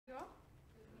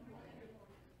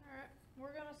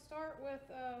start with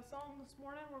a song this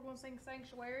morning. We're going to sing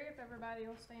Sanctuary, if everybody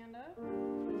will stand up.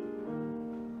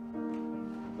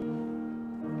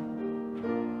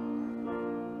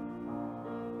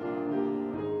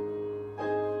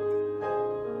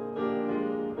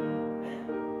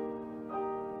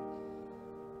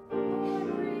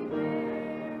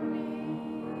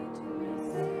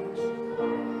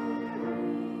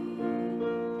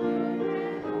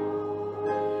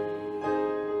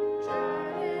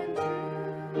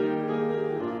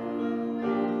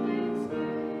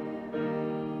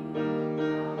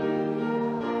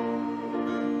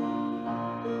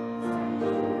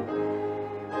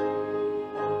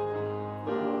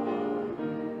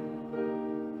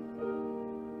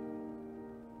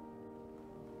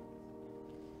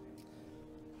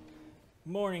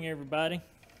 Morning, everybody.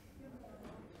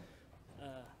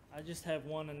 I just have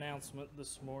one announcement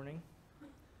this morning.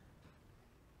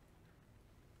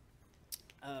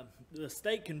 The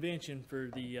state convention for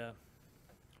the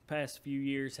past few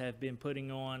years have been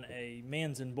putting on a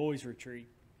men's and boys retreat,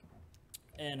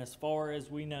 and as far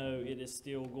as we know, it is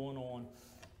still going on,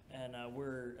 and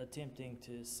we're attempting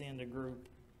to send a group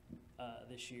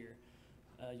this year.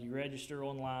 You register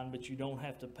online, but you don't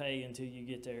have to pay until you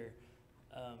get there.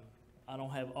 I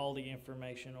don't have all the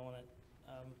information on it,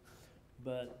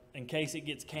 but in case it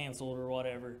gets canceled or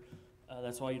whatever,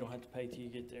 that's why you don't have to pay till you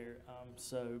get there.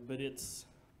 But it's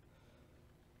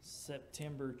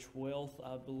September 12th,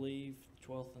 I believe,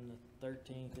 12th and the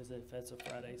 13th, if that's a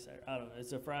Friday, Saturday. I don't know.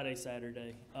 It's a Friday,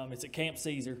 Saturday. It's at Camp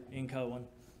Caesar in Cohen.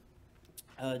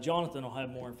 Jonathan will have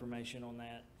more information on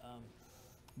that.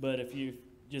 But if you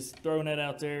just throwing that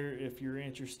out there, if you're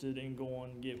interested in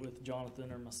going, get with Jonathan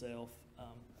or myself.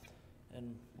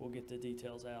 And we'll get the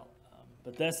details out.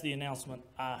 But that's the announcement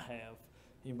I have.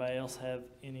 Anybody else have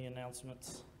any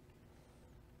announcements?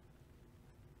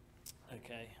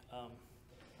 Okay.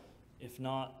 If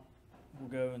not, we'll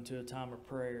go into a time of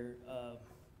prayer.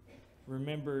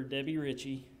 Remember Debbie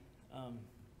Ritchie.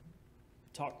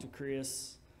 Talk to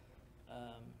Chris.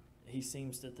 He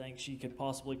seems to think she could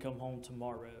possibly come home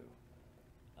tomorrow.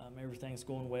 Everything's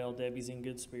going well. Debbie's in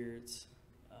good spirits.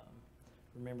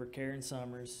 Remember Karen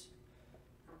Summers.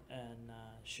 And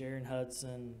Sharon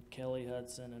Hudson, Kelly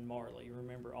Hudson, and Marley.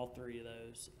 Remember all three of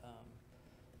those.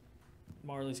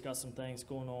 Marley's got some things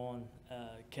going on.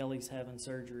 Kelly's having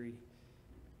surgery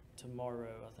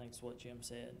tomorrow, I think is what Jim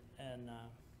said. And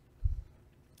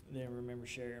then remember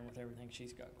Sharon with everything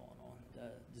she's got going on.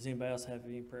 Does anybody else have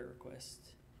any prayer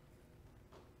requests?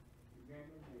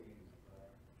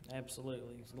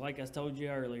 Absolutely. Like I told you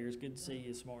earlier, it's good to see you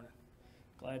this morning.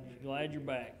 Glad you're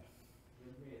back.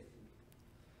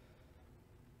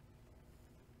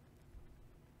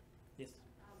 Yes.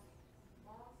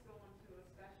 Mom's going to a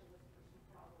specialist for some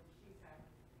problems she's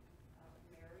having.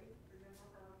 Mary, remember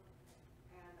her?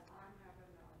 And I'm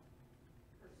having a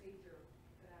procedure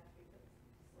that I have to be put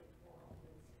to sleep for on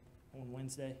Wednesday. On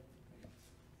Wednesday?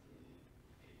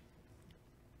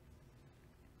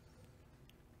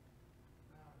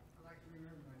 I'd like to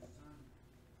remember my son.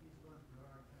 He's going through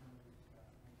our time with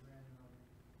my granddaughter.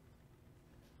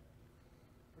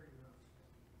 Pretty rough.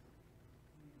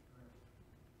 He needs prayer.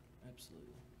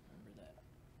 Absolutely. Remember that.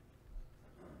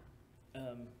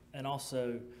 And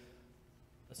also,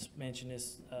 let's mention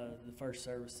this, the first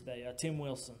service today. Tim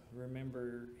Wilson,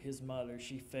 remember his mother.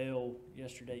 She fell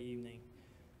yesterday evening,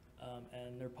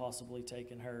 and they're possibly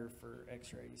taking her for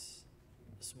x-rays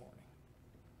this morning.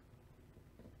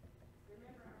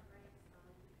 Remember our grandson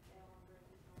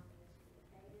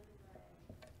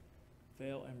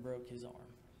Fell and broke his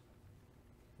arm.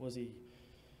 Was he?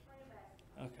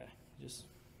 Okay, just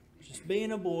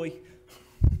being a boy.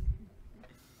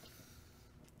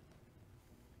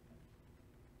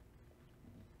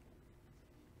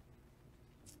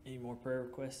 Any more prayer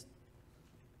requests?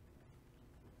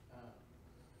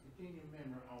 Continue to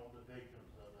remember all the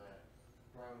victims of that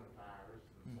coronavirus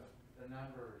and stuff. The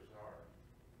numbers are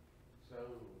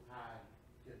so high,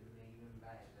 couldn't even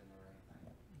imagine or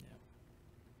anything. Yeah.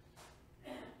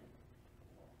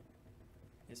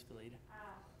 Yes, Felita.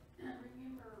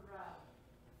 Remember a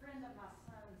friend of my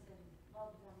son's in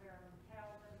Baltimore, Maryland,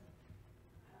 Calvin.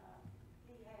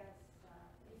 He's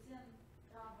in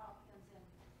John Hopkins, and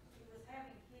he was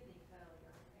having kidney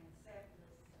failure and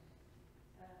sepsis.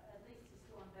 At least he's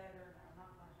doing better, and I'm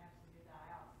not going to have to do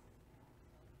dialysis now.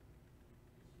 So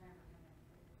just remember him in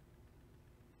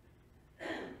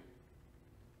prayer.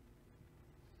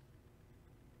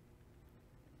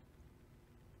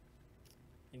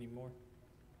 Any more?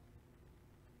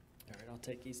 All right, I'll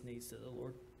take these needs to the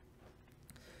Lord.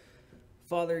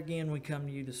 Father, again, we come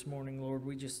to you this morning, Lord.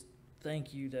 We just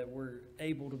thank you that we're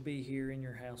able to be here in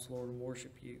your house, Lord, and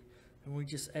worship you. And we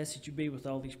just ask that you be with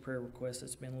all these prayer requests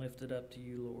that's been lifted up to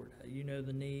you, Lord. You know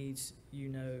the needs, you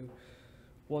know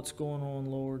what's going on,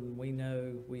 Lord, and we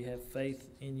know we have faith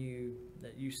in you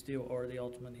that you still are the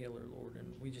ultimate healer, Lord.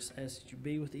 And we just ask that you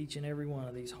be with each and every one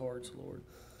of these hearts, Lord,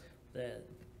 that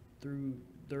through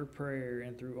their prayer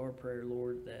and through our prayer,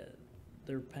 Lord, that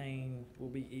their pain will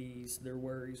be eased, their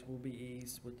worries will be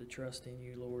eased with the trust in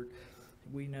you, Lord.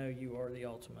 We know you are the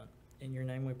ultimate. In your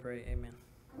name we pray, amen.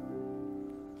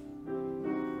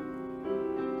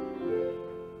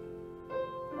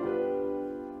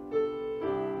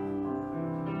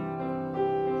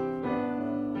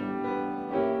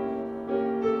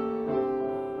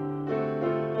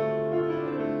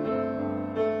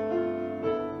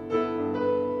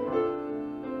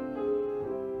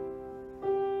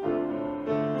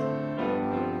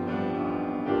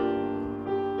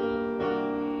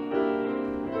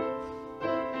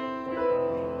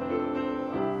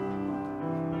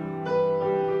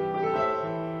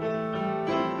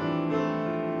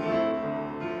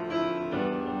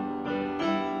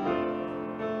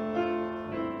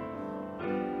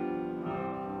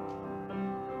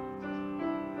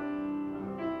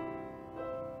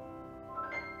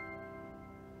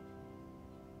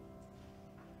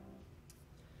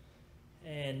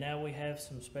 And now we have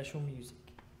some special music.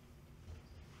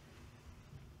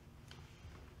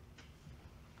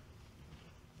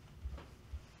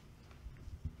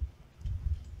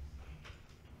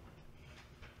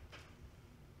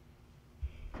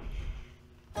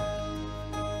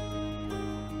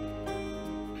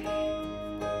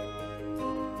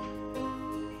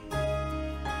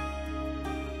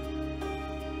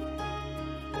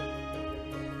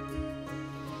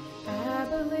 I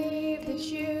believe that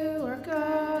you are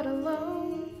God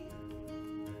alone.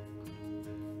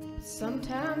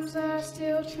 Sometimes I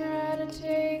still try to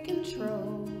take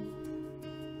control.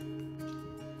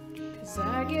 'Cause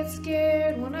I get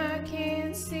scared when I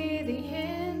can't see the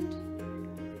end.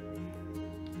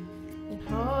 And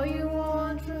all you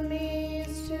want from me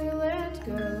is to let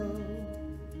go.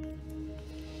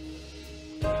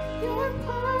 Your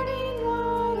parting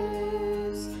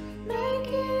waters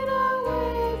making a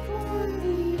way for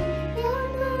me. You're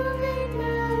moving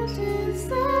mountains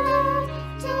that I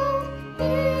don't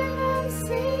even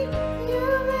see.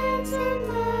 You've answered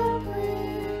my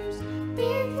prayers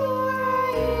before I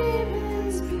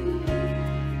even speak.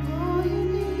 All you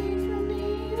need from me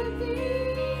to be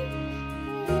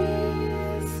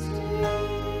is still.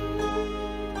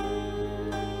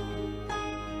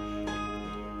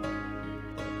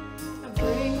 I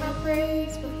bring my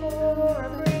praise before I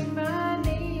bring my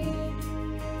need.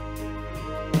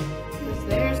 'Cause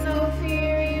there's no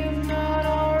fear you've not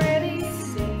already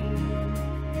seen.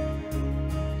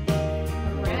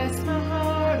 I rest my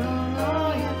heart on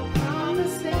all your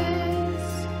promises.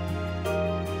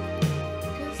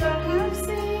 'Cause I have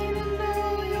seen and know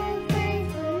your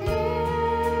faithfulness.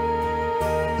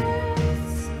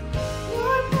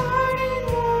 Your parting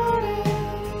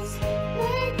waters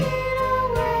making a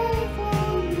way for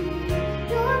me.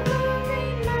 You're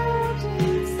moving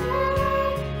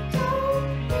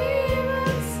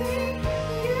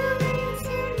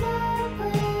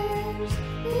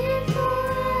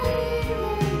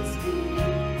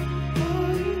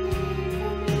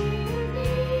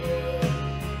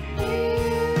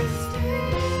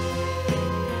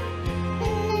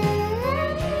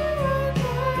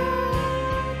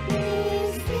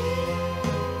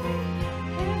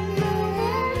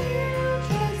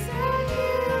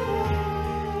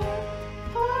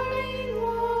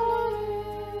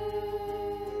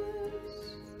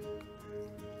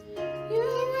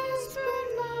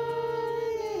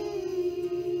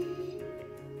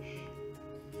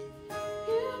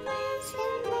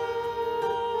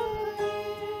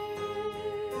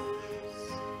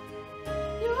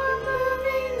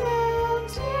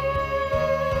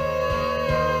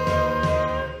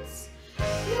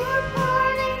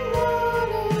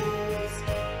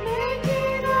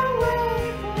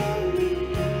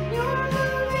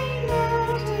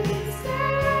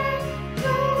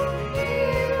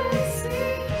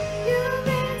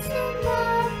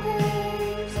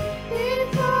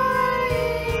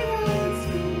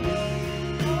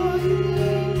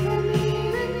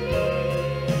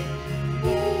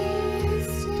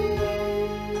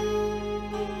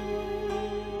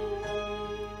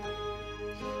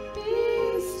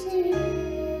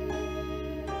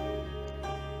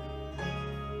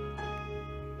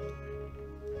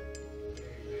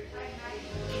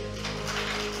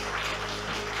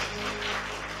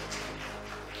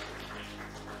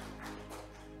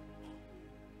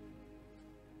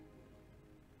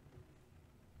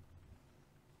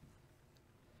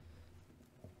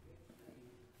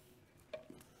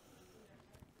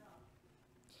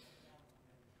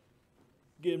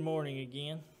Good morning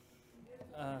again.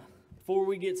 Before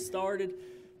we get started,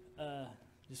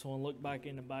 just want to look back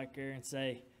in the back there and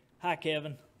say, hi,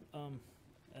 Kevin. And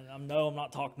I know I'm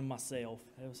not talking to myself.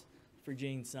 It was for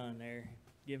Gene's son there.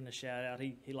 Giving a shout out.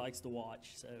 He likes to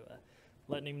watch, so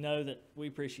letting him know that we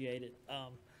appreciate it.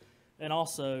 And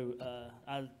also,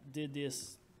 I did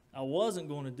this. I wasn't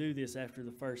going to do this after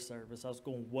the first service. I was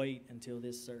going to wait until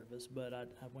this service, but I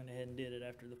went ahead and did it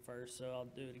after the first, so I'll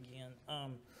do it again.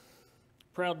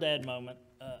 Proud dad moment.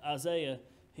 Isaiah,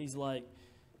 he's like,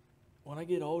 when I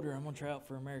get older, I'm going to try out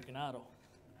for American Idol.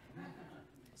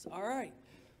 It's all right.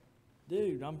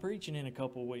 Dude, I'm preaching in a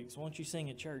couple of weeks. Why don't you sing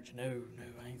at church? No,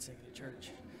 I ain't singing at church.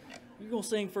 You going to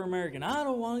sing for American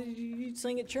Idol? Why don't you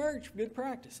sing at church? Good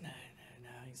practice. No,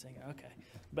 I ain't singing. Okay.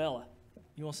 Bella,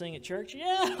 you want to sing at church?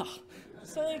 Yeah,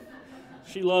 sing.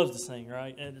 She loves to sing,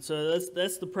 right? And so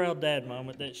that's the proud dad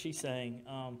moment that she sang.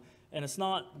 And it's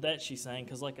not that she sang,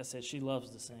 because like I said, she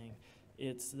loves to sing.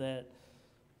 It's that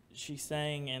she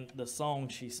sang and the song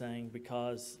she sang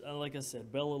because, like I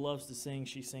said, Bella loves to sing.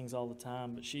 She sings all the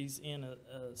time, but she's in a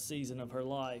season of her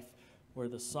life where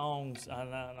the songs,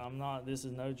 I'm not, this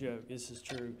is no joke, this is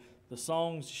true. The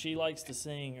songs she likes to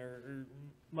sing are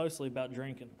mostly about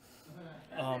drinking.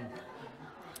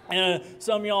 And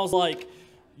some of y'all's like,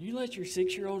 you let your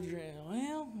 6-year-old drink?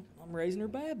 Well, I'm raising her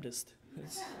Baptist.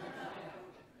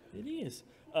 It is.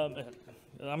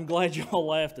 I'm glad y'all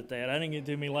laughed at that. I didn't get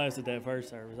too many laughs at that first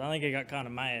service. I think I got kind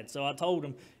of mad. So I told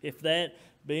him, if that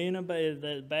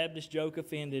that Baptist joke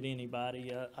offended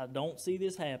anybody, I don't see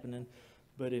this happening.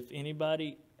 But if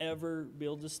anybody ever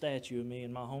builds a statue of me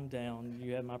in my hometown,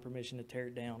 you have my permission to tear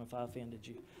it down if I offended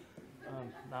you.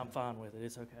 I'm fine with it.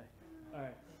 It's okay. All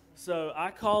right. So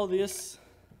I call this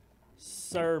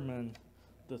sermon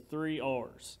the 3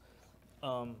 R's.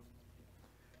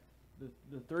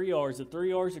 The 3 R's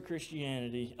of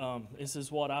Christianity, this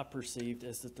is what I perceived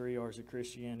as the 3 R's of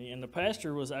Christianity. And the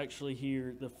pastor was actually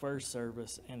here the first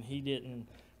service, and he didn't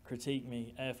critique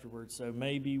me afterwards. So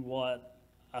maybe what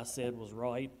I said was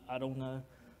right. I don't know.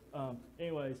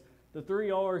 Anyways, the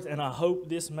 3 R's, and I hope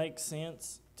this makes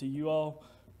sense to you all,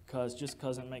 because just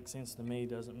because it makes sense to me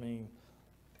doesn't mean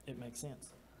it makes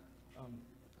sense. All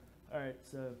right,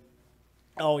 so...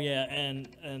 Oh, yeah, and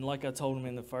like I told him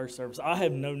in the first service, I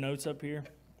have no notes up here,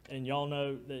 and y'all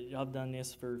know that I've done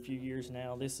this for a few years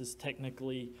now. This is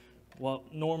technically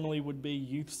what normally would be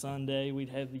Youth Sunday. We'd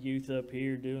have the youth up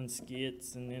here doing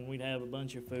skits, and then we'd have a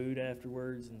bunch of food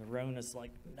afterwards, and the Rona's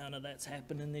like, none of that's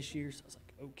happening this year, so I was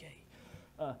like,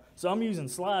 okay. So I'm using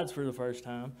slides for the first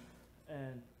time,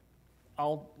 and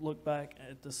I'll look back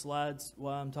at the slides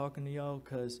while I'm talking to y'all,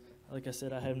 because like I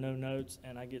said, I have no notes,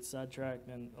 and I get sidetracked,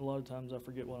 and a lot of times I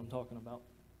forget what I'm talking about.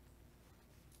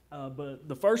 But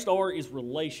the first R is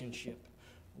relationship.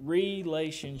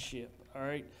 Relationship, all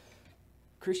right?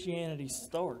 Christianity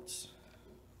starts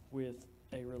with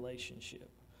a relationship,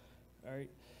 all right?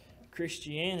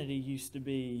 Christianity used to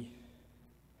be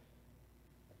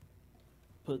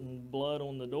putting blood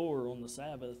on the door on the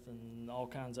Sabbath and all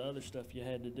kinds of other stuff you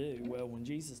had to do. Well, when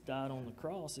Jesus died on the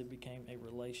cross, it became a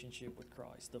relationship with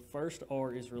Christ. The first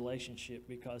R is relationship,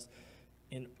 because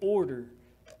in order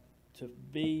to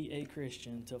be a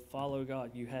Christian, to follow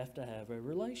God, you have to have a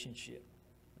relationship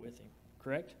with Him.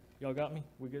 Correct? Y'all got me?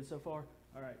 We good so far?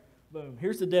 All right. Boom.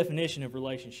 Here's the definition of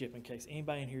relationship in case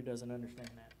anybody in here doesn't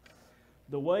understand that.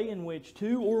 The way in which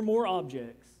 2 or more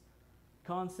objects,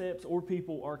 concepts, or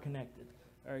people are connected.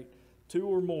 All right, 2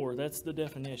 or more, that's the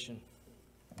definition.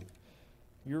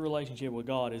 Your relationship with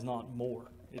God is not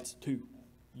more. It's 2,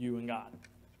 you and God.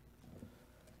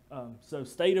 So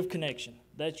state of connection,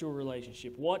 that's your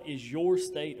relationship. What is your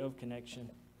state of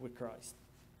connection with Christ?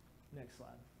 Next slide.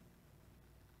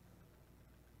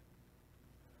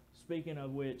 Speaking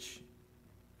of which,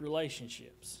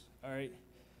 relationships, all right?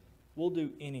 We'll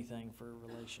do anything for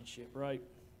a relationship, right?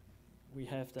 We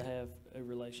have to have a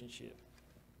relationship.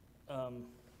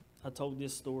 I told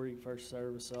this story first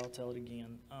service, so I'll tell it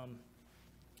again.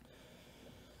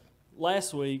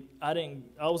 Last week, I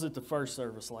was at the first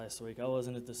service last week. I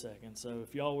wasn't at the second. So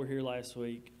if y'all were here last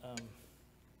week,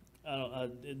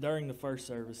 during the first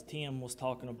service, Tim was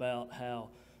talking about how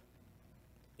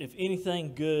if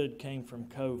anything good came from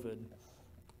COVID,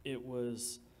 it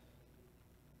was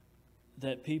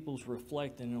that people's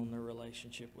reflecting on their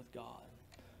relationship with God.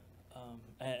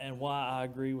 And why I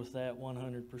agree with that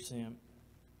 100%.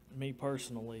 Me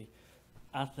personally,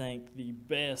 I think the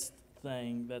best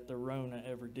thing that the Rona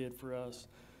ever did for us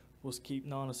was keep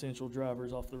non-essential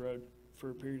drivers off the road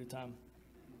for a period of time.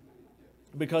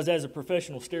 Because as a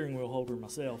professional steering wheel holder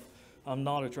myself, I'm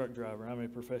not a truck driver. I'm a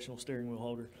professional steering wheel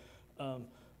holder.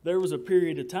 There was a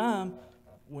period of time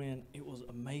when it was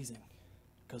amazing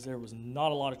because there was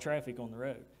not a lot of traffic on the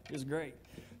road. It was great.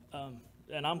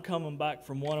 And I'm coming back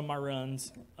from one of my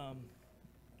runs.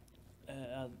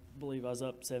 I believe I was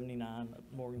up 79, up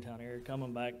Morgantown area,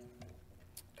 coming back.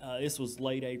 This was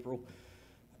late April.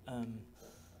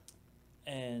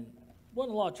 And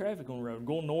wasn't a lot of traffic on the road,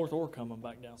 going north or coming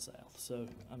back down south. So,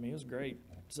 I mean, it was great.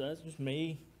 So that's just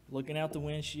me looking out the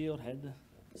windshield, had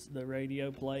the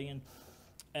radio playing.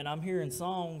 And I'm hearing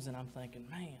songs, and I'm thinking,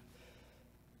 man,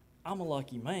 I'm a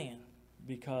lucky man,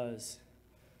 because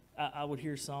I would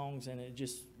hear songs, and it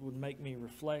just would make me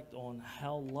reflect on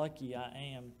how lucky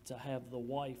I am to have the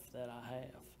wife that I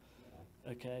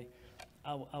have, okay?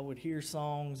 I would hear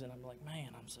songs, and I'm like, man,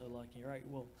 I'm so lucky, right?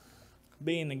 Well,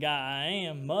 being the guy I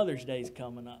am, Mother's Day's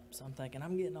coming up, so I'm thinking,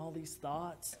 I'm getting all these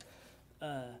thoughts.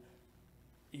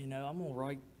 You know, I'm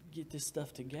going to get this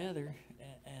stuff together,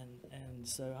 and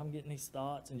so I'm getting these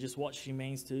thoughts and just what she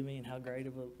means to me and how great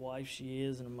of a wife she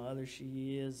is and a mother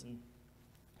she is. And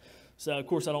so, of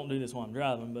course, I don't do this while I'm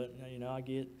driving, but, you know, I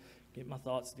get my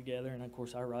thoughts together, and, of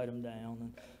course, I write them down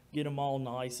and get them all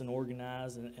nice and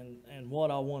organized and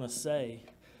what I want to say.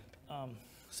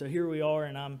 So here we are,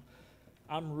 and I'm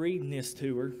reading this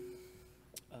to her.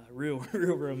 Real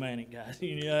romantic, guys.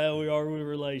 You know how we are with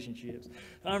relationships.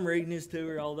 I'm reading this to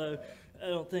her, although I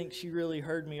don't think she really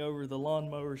heard me over the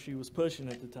lawnmower she was pushing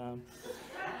at the time.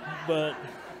 But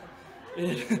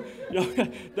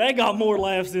that got more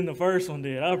laughs than the first one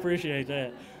did. I appreciate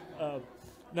that.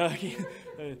 No,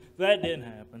 that didn't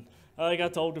happen. Like I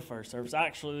told the first service, I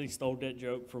actually stole that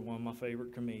joke from one of my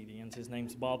favorite comedians. His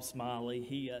name's Bob Smiley.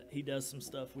 He does some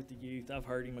stuff with the youth. I've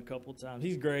heard him a couple times.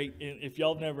 He's great. And if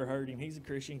y'all have never heard him, he's a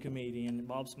Christian comedian.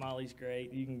 Bob Smiley's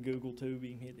great. You can Google tube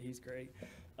him. He's great.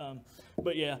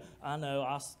 But yeah, I know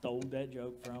I stole that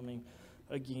joke from him.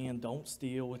 Again, don't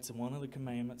steal. It's one of the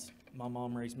commandments. My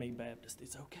mom raised me Baptist.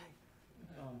 It's okay.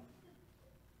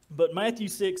 But Matthew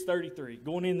 6:33,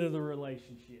 going into the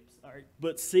relationships. All right.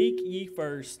 But seek ye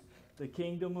first the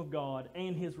kingdom of God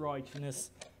and his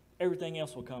righteousness, everything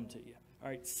else will come to you. All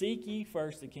right, seek ye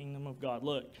first the kingdom of God.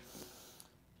 Look,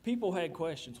 people had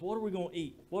questions. What are we going to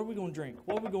eat? What are we going to drink?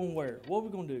 What are we going to wear? What are we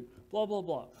going to do? Blah, blah,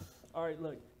 blah. All right,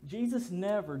 look, Jesus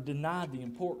never denied the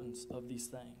importance of these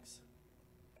things.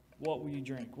 What will you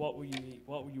drink? What will you eat?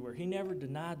 What will you wear? He never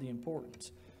denied the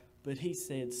importance. But he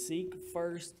said, seek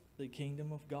first the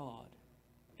kingdom of God,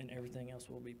 and everything else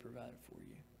will be provided for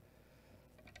you.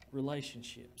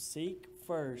 Relationships. Seek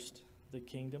first the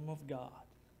kingdom of God,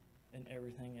 and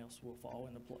everything else will fall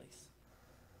into place.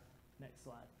 Next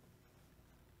slide.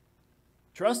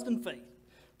 Trust and faith.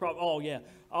 Oh, yeah.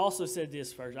 I also said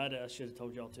this first. I should have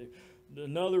told y'all too.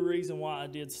 Another reason why I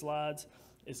did slides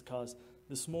is because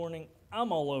this morning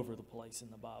I'm all over the place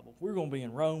in the Bible. We're going to be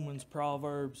in Romans,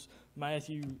 Proverbs,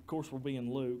 Matthew. Of course, we'll be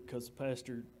in Luke because the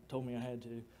pastor told me I had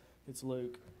to. It's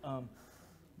Luke.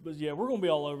 But yeah, we're going to be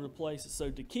all over the place. So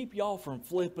to keep y'all from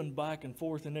flipping back and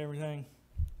forth and everything,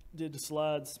 did the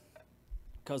slides.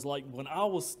 Because like when I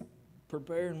was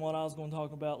preparing what I was going to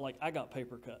talk about, like I got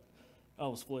paper cut. I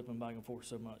was flipping back and forth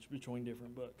so much between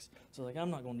different books. So like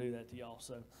I'm not going to do that to y'all.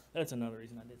 So that's another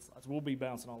reason I did slides. We'll be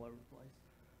bouncing all over the place.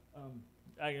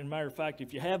 As a matter of fact,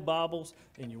 if you have Bibles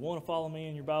and you want to follow me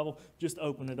in your Bible, just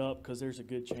open it up because there's a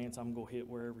good chance I'm going to hit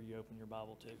wherever you open your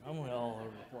Bible to. I'm going to all over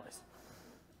the place.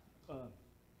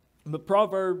 But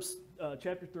Proverbs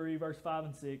chapter 3, verse 5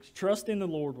 and 6, trust in the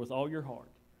Lord with all your heart,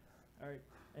 all right,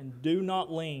 and do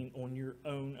not lean on your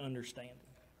own understanding.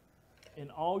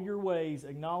 In all your ways,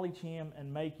 acknowledge him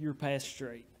and make your path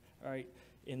straight, all right.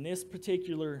 In this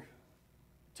particular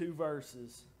two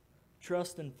verses,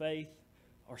 trust and faith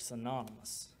are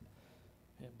synonymous.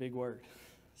 Yeah, big word,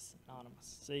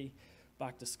 synonymous. See,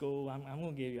 back to school, I'm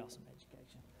going to give y'all some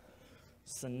education.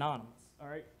 Synonymous, all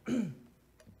right.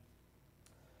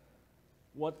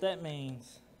 What that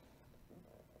means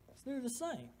is they're the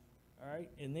same, all right?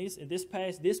 In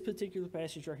this particular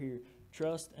passage right here,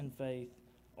 trust and faith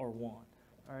are one,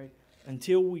 all right?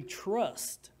 Until we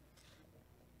trust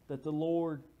that the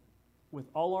Lord, with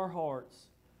all our hearts,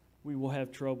 we will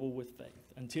have trouble with faith.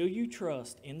 Until you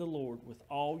trust in the Lord with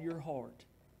all your heart,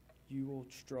 you will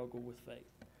struggle with faith,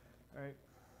 all right?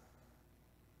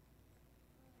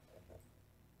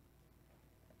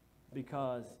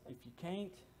 Because if you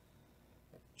can't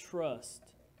trust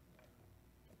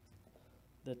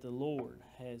that the Lord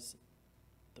has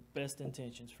the best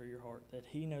intentions for your heart, that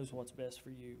he knows what's best for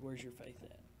you, where's your faith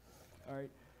at? All right?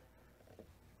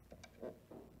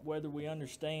 Whether we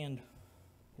understand,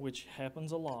 which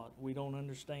happens a lot, we don't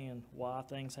understand why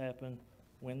things happen,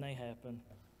 when they happen.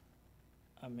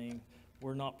 I mean,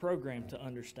 we're not programmed to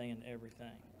understand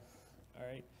everything. All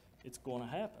right? It's going to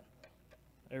happen.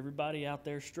 Everybody out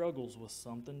there struggles with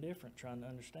something different, trying to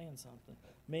understand something.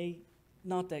 Me,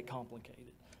 not that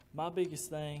complicated. My biggest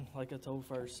thing, like I told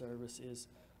first service, is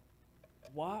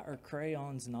why are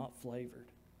crayons not flavored?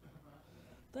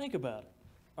 Think about it.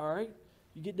 All right,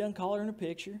 you get done coloring a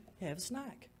picture, you have a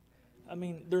snack. I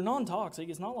mean, they're non-toxic.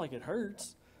 It's not like it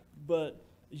hurts, but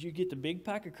you get the big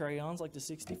pack of crayons, like the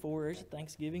 64-ish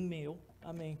Thanksgiving meal.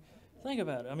 I mean, think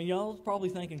about it. I mean, y'all probably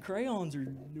thinking crayons are,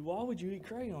 why would you eat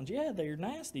crayons? Yeah, they're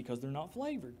nasty because they're not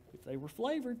flavored. If they were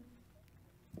flavored,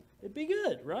 it'd be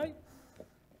good, right?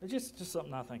 It's just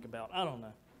something I think about. I don't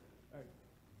know. All right.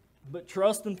 But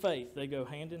trust and faith, they go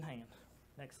hand in hand.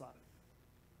 Next slide.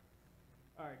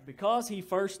 All right, because he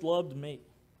first loved me.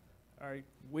 All right,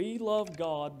 we love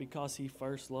God because he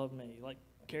first loved me. Like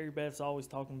Carrie Beth's always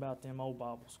talking about them old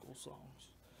Bible school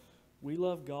songs. We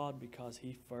love God because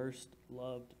he first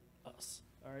loved us.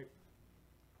 All right.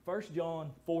 1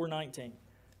 John 4:19.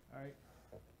 All right.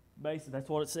 Basically, that's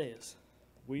what it says.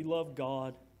 We love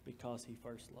God because he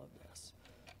first loved us.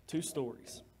 Two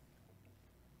stories.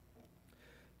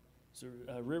 So,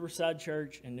 Riverside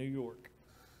Church in New York.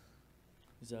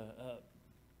 It's a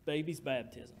baby's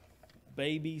baptism.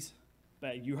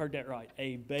 You heard that right.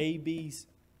 A baby's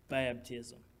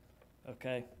baptism.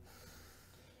 Okay?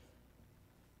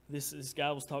 This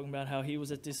guy was talking about how he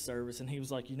was at this service, and he was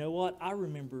like, you know what? I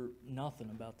remember nothing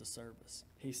about the service.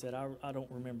 He said, I don't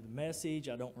remember the message.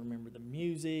 I don't remember the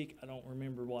music. I don't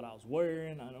remember what I was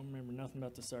wearing. I don't remember nothing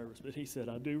about the service. But he said,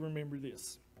 I do remember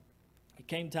this. It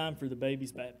came time for the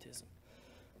baby's baptism.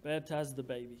 Baptized the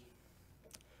baby.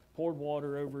 Poured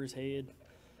water over his head.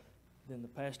 Then the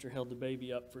pastor held the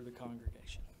baby up for the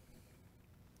congregation.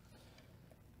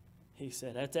 He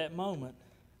said, at that moment,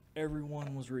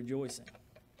 everyone was rejoicing.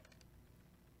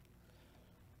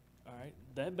 All right,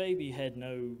 that baby had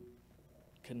no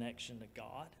connection to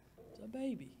God. It's a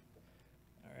baby.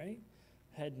 All right,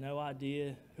 had no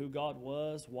idea who God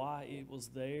was, why it was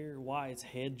there, why its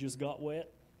head just got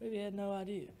wet. Baby had no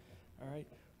idea. All right,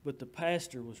 but the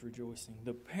pastor was rejoicing.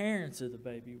 The parents of the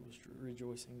baby was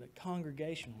rejoicing. The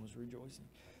congregation was rejoicing.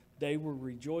 They were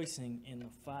rejoicing in the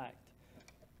fact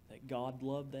that God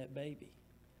loved that baby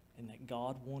and that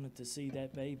God wanted to see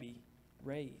that baby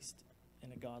raised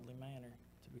in a godly manner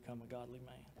to become a godly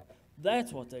man.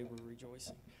 That's what they were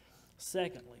rejoicing.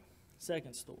 Secondly,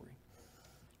 second story.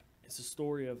 It's a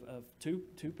story of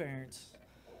two parents,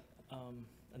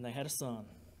 and they had a son.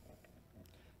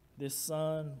 This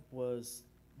son was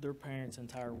their parents'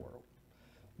 entire world.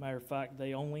 Matter of fact,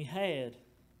 they only had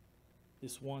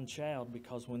this one child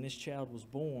because when this child was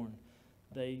born,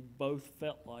 they both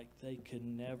felt like they could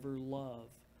never love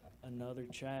another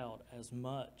child as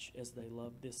much as they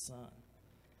loved this son.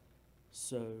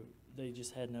 So they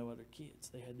just had no other kids.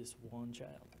 They had this one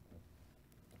child.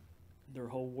 Their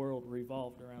whole world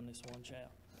revolved around this one child.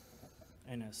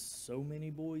 And as so many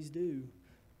boys do,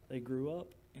 they grew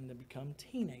up and they become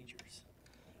teenagers.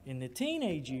 In the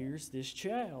teenage years, this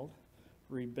child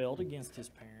rebelled against his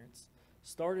parents,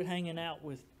 started hanging out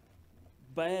with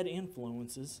bad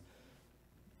influences,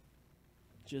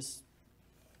 just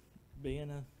being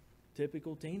a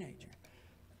typical teenager.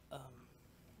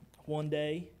 One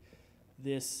day,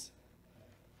 this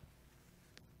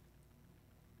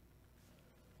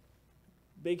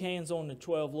big hands on the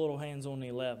 12, little hands on the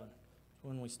 11.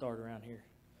 When we start around here.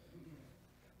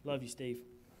 Love you, Steve.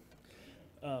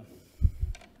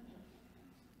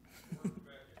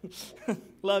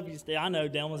 Love you, Steve. I know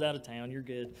Delma's out of town. You're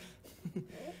good.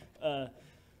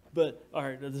 But all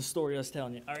right, the story I was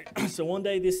telling you. All right, so one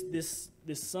day this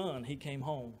son, he came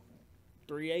home,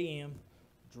 3 a.m.,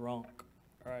 drunk.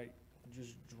 All right,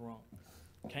 just drunk.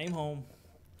 Came home,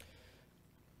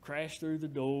 crashed through the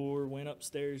door, went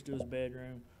upstairs to his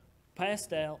bedroom,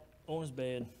 passed out on his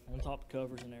bed, on top of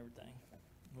covers and everything.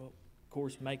 Well, of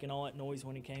course, making all that noise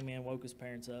when he came in, woke his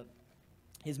parents up.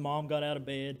 His mom got out of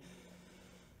bed.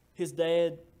 His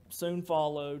dad soon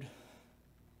followed.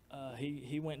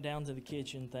 He went down to the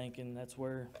kitchen thinking that's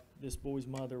where this boy's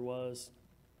mother was,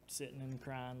 sitting and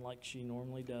crying like she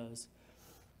normally does.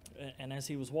 And as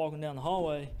he was walking down the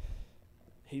hallway,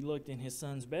 he looked in his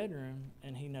son's bedroom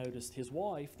and he noticed his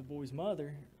wife, the boy's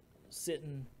mother,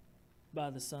 sitting by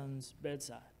the son's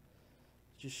bedside,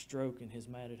 just stroking his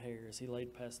matted hair as he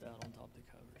laid passed out on top of the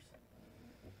covers.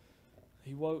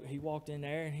 He walked in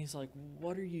there and he's like,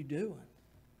 "What are you doing?"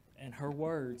 And her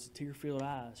words, tear-filled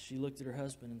eyes, she looked at her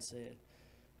husband and said,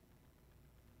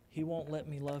 "He won't let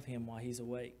me love him while he's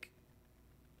awake.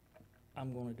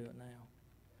 I'm going to do it now."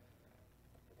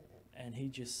 And he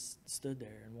just stood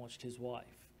there and watched his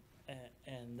wife.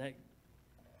 And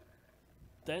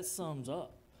that sums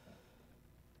up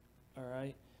All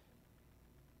right?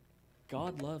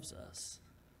 God loves us,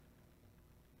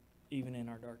 even in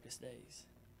our darkest days.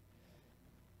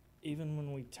 Even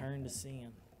when we turn to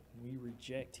sin, we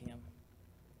reject Him,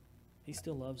 He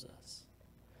still loves us.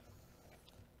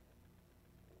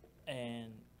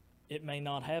 And it may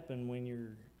not happen when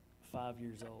you're 5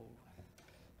 years old.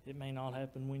 It may not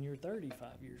happen when you're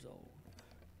 35 years old.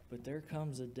 But there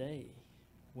comes a day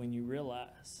when you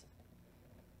realize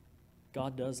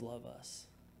God does love us.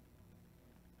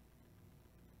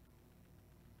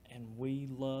 And we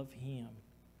love Him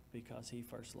because He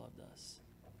first loved us.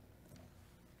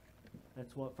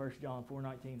 That's what 1 John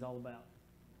 4:19 is all about.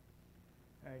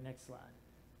 All right, next slide.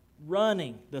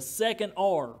 Running, the second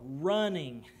R,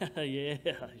 running. Yeah,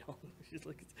 y'all.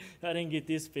 I didn't get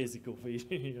this physical for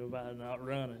you about not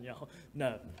running, y'all.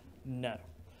 No.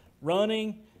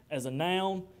 Running as a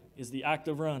noun is the act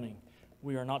of running.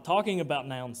 We are not talking about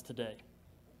nouns today.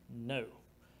 No.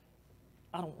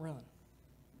 I don't run.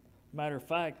 Matter of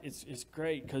fact, it's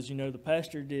great because, the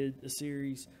pastor did a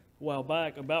series a while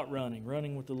back about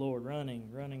running with the Lord, running.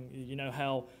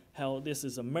 How this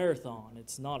is a marathon.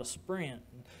 It's not a sprint.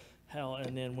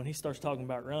 And then when he starts talking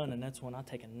about running, that's when I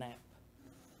take a nap.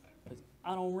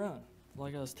 I don't run.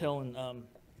 Like I was telling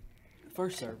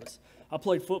first service, I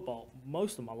played football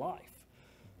most of my life.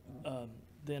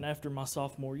 Then after my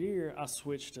sophomore year, I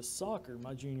switched to soccer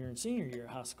my junior and senior year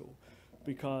of high school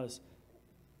because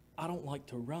I don't like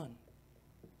to run.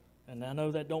 And I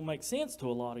know that don't make sense to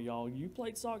a lot of y'all. You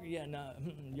played soccer? Yeah, no.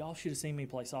 Y'all should have seen me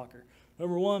play soccer.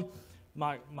 Number one,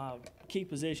 my key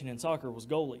position in soccer was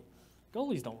goalie.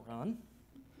 Goalies don't run,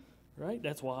 right?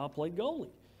 That's why I played goalie.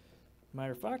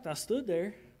 Matter of fact, I stood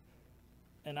there,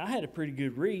 and I had a pretty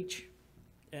good reach,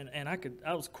 and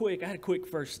I was quick. I had a quick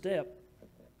first step.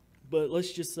 But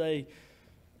let's just say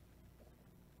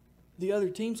the other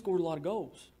team scored a lot of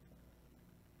goals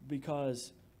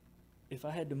because if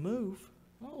I had to move,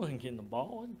 I wasn't getting the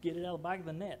ball. I'd get it out of the back of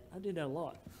the net. I did that a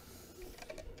lot.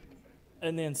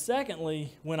 And then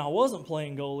secondly, when I wasn't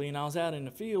playing goalie and I was out in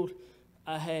the field,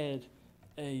 I had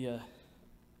a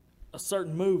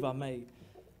certain move I made.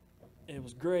 It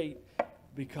was great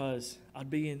because I'd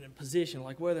be in a position,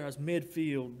 like whether I was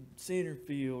midfield, center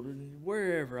field, or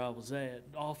wherever I was at,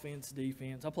 offense,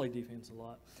 defense. I played defense a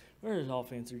lot. Whether it's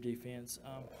offense or defense.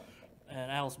 And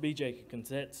Alice BJ can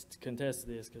contest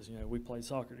this because, we played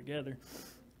soccer together.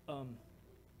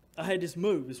 I had this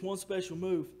move, this one special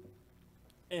move,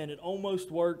 and it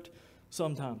almost worked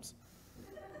sometimes.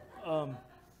 I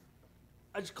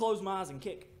just closed my eyes and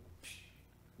kick.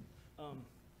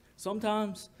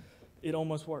 Sometimes it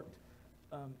almost worked.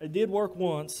 It did work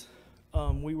once.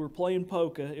 We were playing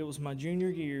polka. It was my junior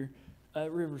year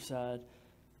at Riverside,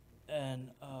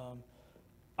 and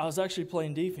I was actually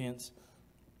playing defense,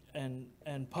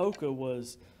 and polka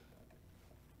was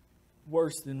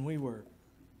worse than we were.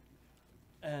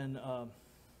 And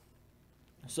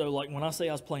so, like, when I say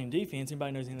I was playing defense,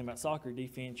 anybody knows anything about soccer,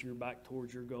 defense, you're back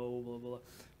towards your goal, blah, blah, blah.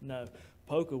 No,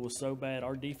 polka was so bad,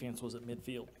 our defense was at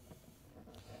midfield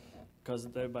because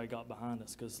everybody got behind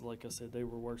us because, like I said, they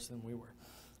were worse than we were.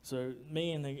 So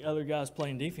me and the other guys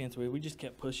playing defense with, we just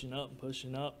kept pushing up and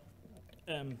pushing up.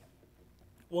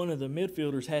 One of the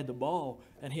midfielders had the ball,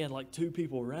 and he had like two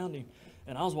people around him,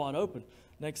 and I was wide open.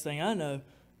 Next thing I know,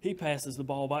 he passes the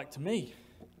ball back to me.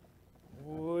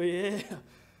 Oh, yeah.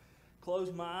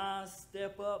 Close my eyes,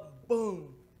 step up,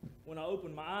 boom. When I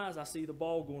open my eyes, I see the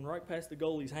ball going right past the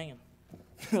goalie's hand.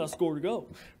 I scored a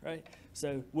goal, right?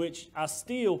 So, which I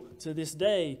still, to this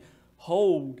day,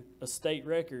 hold a state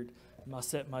record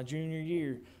my junior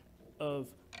year of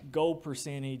goal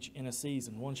percentage in a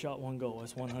season. One shot, one goal.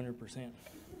 That's 100%.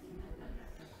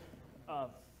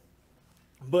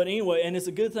 But anyway, and it's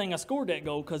a good thing I scored that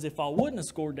goal because if I wouldn't have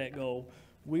scored that goal,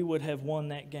 we would have won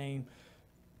that game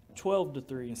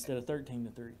 12-3 instead of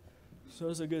 13-3. So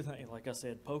it's a good thing. Like I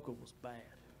said, polka was bad.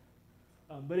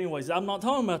 But anyways, I'm not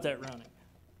talking about that running.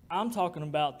 I'm talking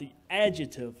about the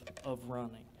adjective of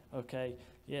running, okay?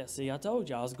 Yeah, see, I told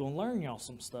you I was going to learn y'all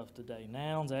some stuff today.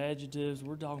 Nouns, adjectives,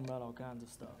 we're talking about all kinds of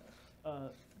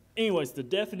stuff. Anyways, the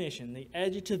definition, the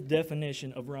adjective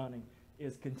definition of running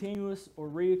is continuous or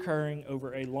reoccurring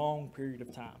over a long period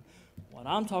of time. What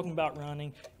I'm talking about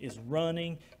running is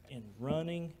running in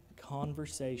running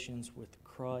conversations with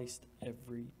Christ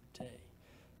every day.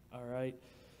 All right?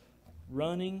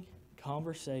 Running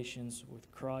conversations with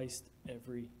Christ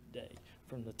every day.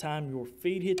 From the time your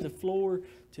feet hit the floor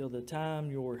till the time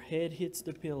your head hits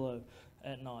the pillow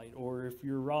at night. Or if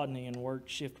you're Rodney and work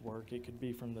shift work, it could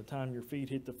be from the time your feet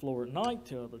hit the floor at night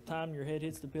till the time your head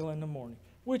hits the pillow in the morning.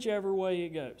 Whichever way it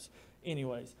goes.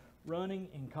 Anyways, Running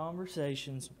in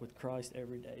conversations with Christ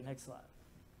every day. Next slide.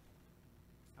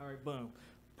 All right, boom.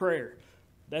 Prayer.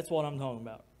 That's what I'm talking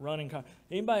about.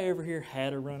 Anybody ever here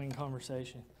had a running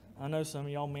conversation? I know some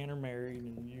of y'all men are married,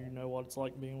 and you know what it's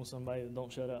like being with somebody that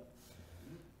don't shut up.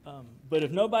 But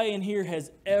if nobody in here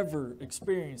has ever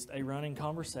experienced a running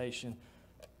conversation,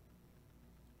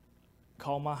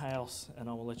 call my house, and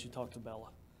I will let you talk to Bella.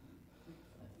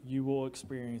 You will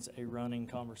experience a running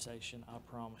conversation, I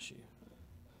promise you.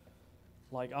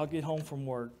 Like, I'll get home from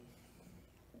work.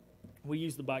 We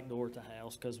use the back door at the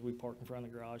house because we park in front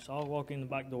of the garage. So I'll walk in the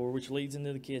back door, which leads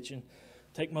into the kitchen,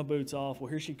 take my boots off. Well,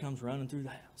 here she comes running through the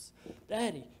house.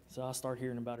 Daddy. So I start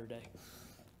hearing about her day.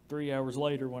 3 hours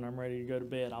later, when I'm ready to go to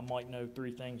bed, I might know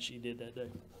 3 things she did that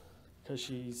day because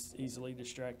she's easily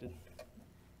distracted.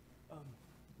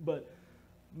 But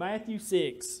Matthew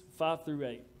 6, 5 through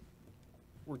 8,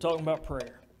 we're talking about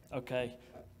prayer, okay?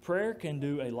 Prayer can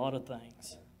do a lot of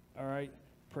things, all right?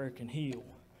 Prayer can heal.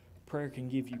 Prayer can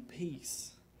give you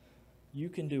peace. You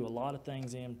can do a lot of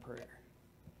things in prayer.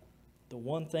 The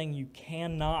one thing you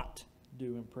cannot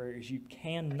do in prayer is you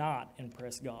cannot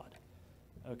impress God,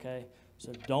 okay?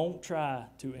 So don't try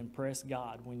to impress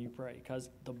God when you pray, because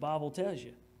the Bible tells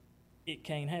you it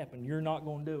can't happen. You're not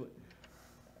going to do it.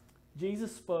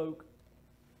 Jesus spoke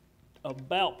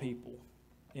about people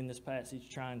in this passage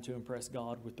trying to impress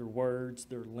God with their words,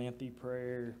 their lengthy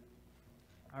prayer.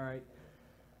 All right.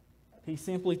 He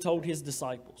simply told his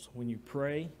disciples, when you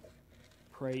pray,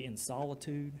 pray in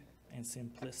solitude and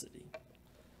simplicity.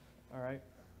 All right.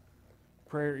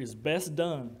 Prayer is best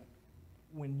done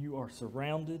when you are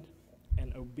surrounded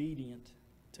and obedient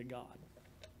to God.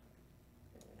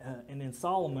 And then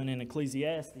Solomon in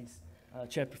Ecclesiastes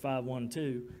chapter 5, 1 and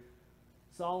 2,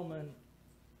 Solomon,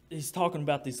 he's talking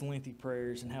about these lengthy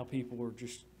prayers and how people are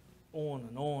just on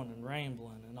and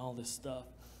rambling and all this stuff.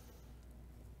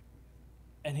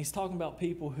 And he's talking about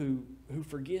people who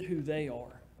forget who they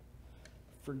are,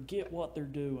 forget what they're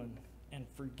doing, and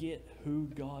forget who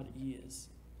God is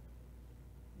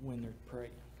when they're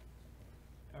praying.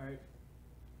 All right?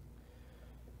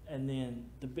 And then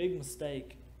the big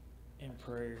mistake in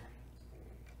prayer,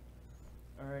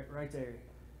 all right, right there,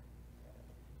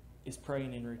 is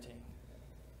praying in routine.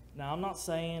 Now, I'm not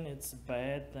saying it's a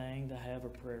bad thing to have a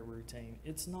prayer routine.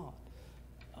 It's not.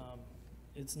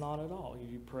 It's not at all.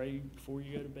 You pray before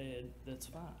you go to bed, that's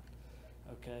fine.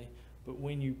 Okay? But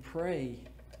when you pray,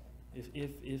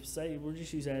 if say, we'll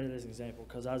just use that as an example,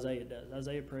 because Isaiah does.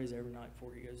 Isaiah prays every night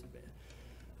before he goes to bed.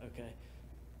 Okay?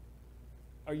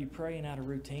 Are you praying out of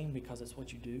routine because it's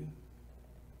what you do?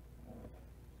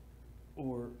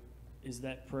 Or is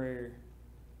that prayer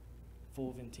full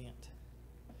of intent?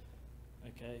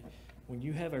 Okay? When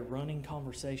you have a running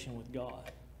conversation with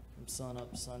God from sun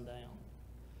up to sundown,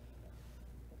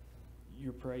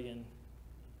 you're praying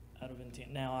out of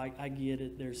intent. Now, I get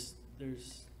it. There's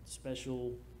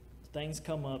special things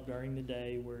come up during the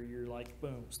day where you're like,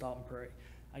 boom, stop and pray.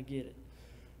 I get it.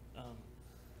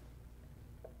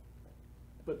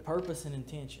 But purpose and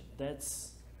intention,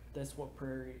 that's what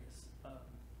prayer is.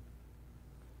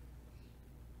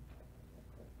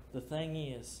 The thing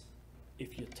is,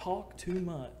 if you talk too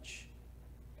much,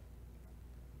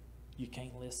 you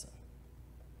can't listen.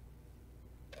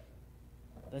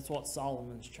 That's what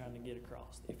Solomon's trying to get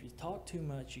across. If you talk too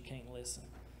much, you can't listen.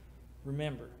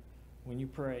 Remember, when you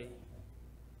pray,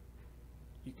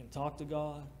 you can talk to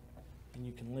God and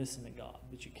you can listen to God,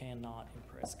 but you cannot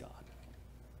impress God.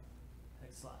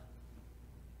 Next slide.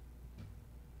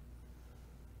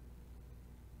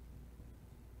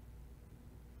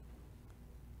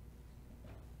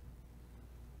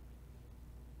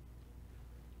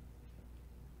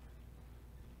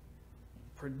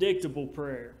 Predictable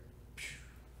prayer.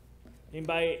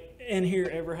 Anybody in here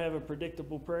ever have a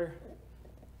predictable prayer?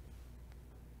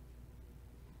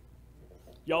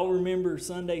 Y'all remember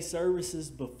Sunday services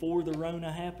before the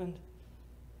Rona happened?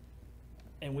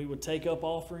 And we would take up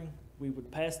offering, we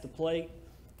would pass the plate,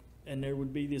 and there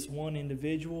would be this one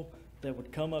individual that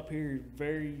would come up here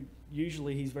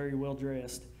usually he's very well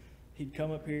dressed. He'd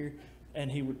come up here and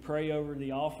he would pray over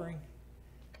the offering.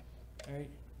 All right?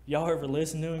 Y'all ever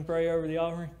listen to him pray over the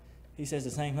offering? He says the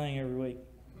same thing every week.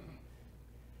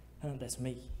 That's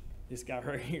me, this guy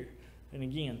right here. And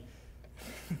again,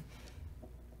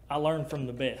 I learned from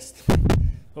the best.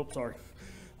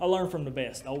 I learned from the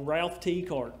best. Old Ralph T.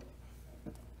 Cart,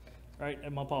 right,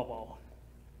 at my pawpaw.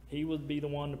 He would be the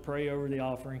one to pray over the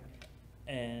offering,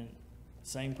 and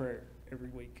same prayer every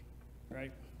week,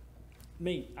 right?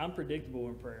 Me, I'm predictable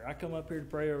in prayer. I come up here to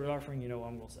pray over the offering, you know what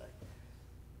I'm going to say.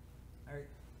 All right.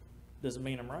 Does it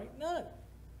mean I'm right? No. All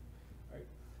right.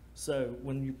 So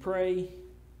when you pray,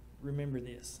 remember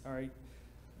this, all right?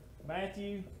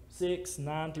 Matthew 6,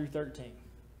 9 through 13.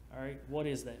 All right, what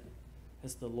is that?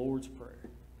 It's the Lord's Prayer.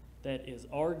 That is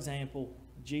our example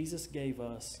Jesus gave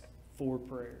us for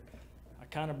prayer. I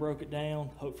kind of broke it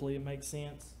down. Hopefully it makes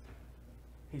sense.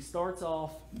 He starts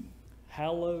off,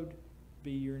 hallowed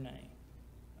be your name.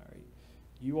 All right,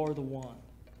 you are the one.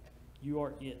 You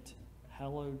are it.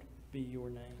 Hallowed be your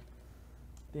name.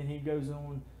 Then he goes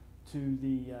on to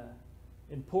the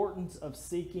importance of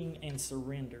seeking and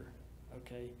surrender.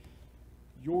 Okay,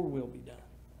 your will be done.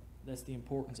 That's the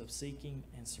importance of seeking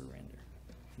and surrender.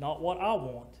 Not what I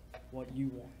want, what you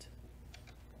want.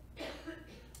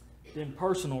 Then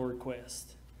personal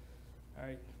request. All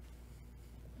right.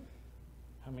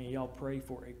 How many of y'all pray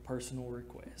for a personal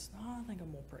request? Oh, I think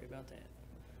I'm going to pray about that.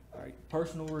 All right.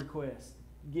 Personal request.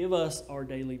 Give us our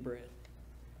daily bread.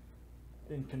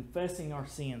 Then confessing our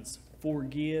sins.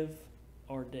 Forgive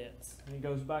our debts. And it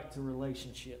goes back to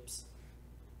relationships.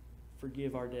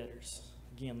 Forgive our debtors.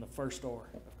 Again, the first R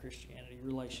of Christianity,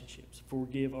 relationships.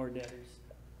 Forgive our debtors.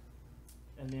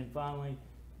 And then finally,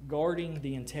 guarding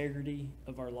the integrity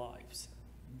of our lives.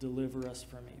 Deliver us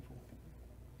from evil.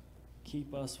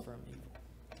 Keep us from evil.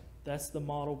 That's the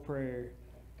model prayer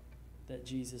that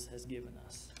Jesus has given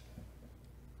us.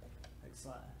 Next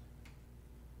slide.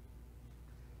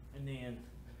 And then,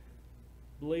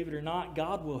 believe it or not,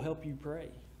 God will help you pray.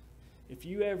 If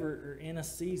you ever are in a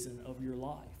season of your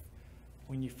life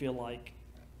when you feel like,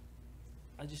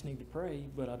 I just need to pray,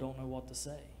 but I don't know what to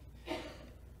say,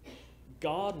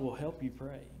 God will help you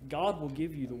pray. God will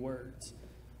give you the words.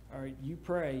 All right, you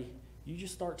pray, you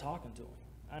just start talking to Him.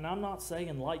 And I'm not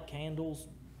saying light candles,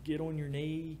 get on your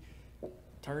knee,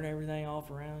 turn everything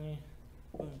off around you.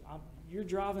 You're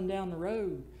driving down the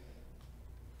road,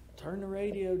 turn the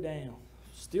radio down.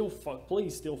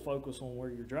 Please still focus on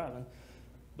where you're driving,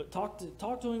 but talk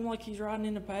to Him like He's riding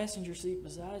in the passenger seat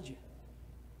beside you.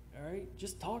 All right,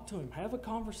 just talk to Him. Have a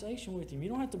conversation with Him. You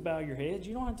don't have to bow your head.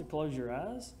 You don't have to close your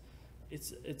eyes.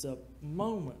 It's a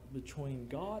moment between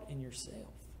God and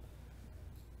yourself.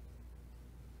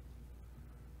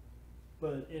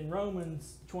 But in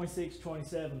Romans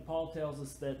 26:27, Paul tells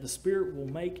us that the Spirit will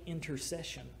make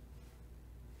intercession.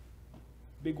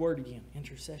 Big word again,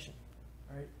 intercession.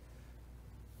 All right.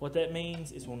 What that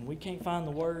means is when we can't find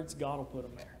the words, God will put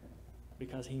them there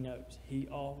because He knows. He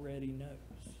already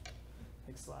knows.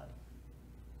 Next slide.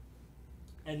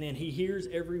 And then He hears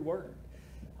every word.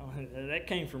 That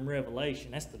came from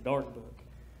Revelation. That's the dark book.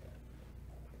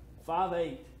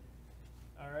 5:8.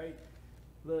 All right.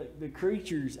 The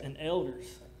creatures and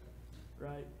elders,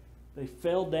 right? They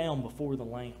fell down before the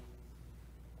Lamb.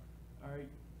 All right.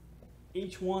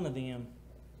 Each one of them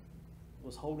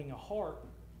was holding a harp,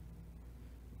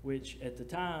 which at the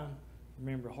time,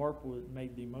 remember, harp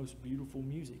made the most beautiful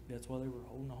music. That's why they were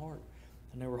holding a harp.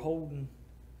 And they were holding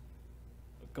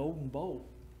a golden bowl,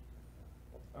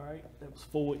 all right, that was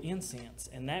full of incense.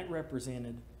 And that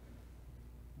represented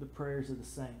the prayers of the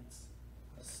saints.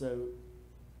 So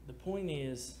the point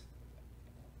is,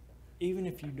 even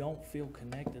if you don't feel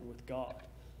connected with God,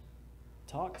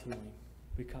 talk to Him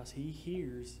because He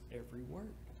hears every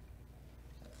word.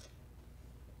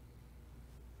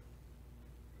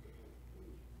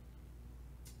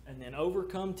 And then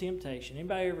overcome temptation.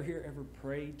 Anybody ever here ever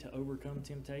prayed to overcome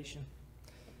temptation?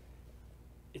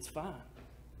 It's fine.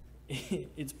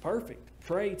 It's perfect.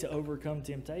 Pray to overcome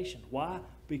temptation. Why?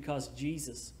 Because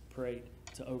Jesus prayed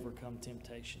to overcome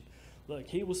temptation. Look,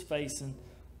 He was facing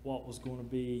what was going to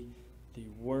be the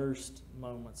worst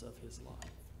moments of His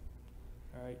life.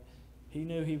 All right? He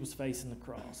knew He was facing the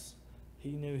cross.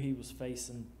 He knew He was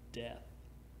facing death.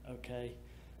 Okay?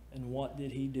 And what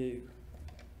did He do?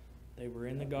 They were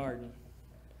in the garden.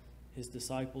 His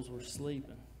disciples were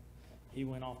sleeping. He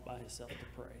went off by Himself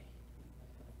to pray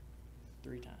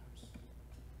 3 times.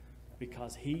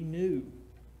 Because He knew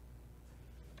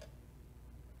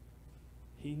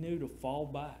to fall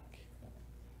back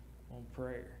on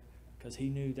prayer. Because He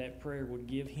knew that prayer would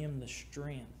give Him the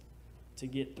strength to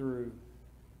get through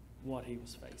what He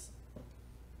was facing.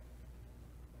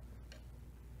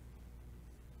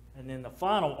 And then the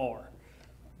final R,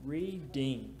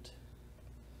 redeemed.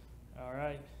 All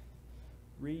right?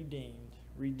 Redeemed.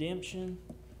 Redemption,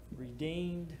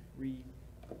 redeemed,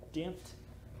 redempt,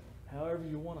 however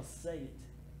you want to say it.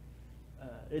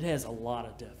 It has a lot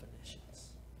of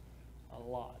definitions. A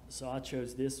lot. So I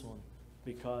chose this one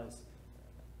because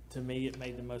to me it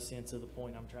made the most sense of the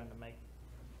point I'm trying to make.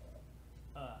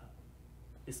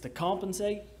 It's to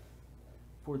compensate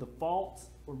for the faults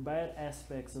or bad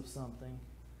aspects of something,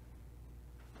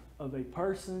 of a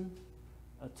person,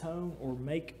 atone or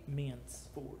make amends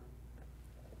for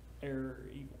error or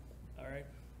evil. All right?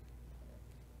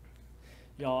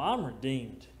 Y'all, I'm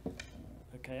redeemed.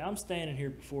 Okay, I'm standing here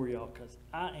before y'all because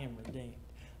I am redeemed.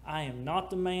 I am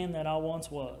not the man that I once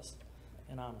was,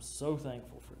 and I'm so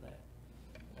thankful for that.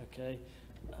 Okay?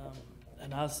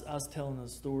 And I was telling a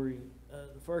story,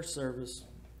 the first service,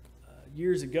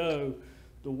 years ago,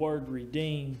 the word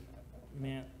redeem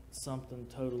meant something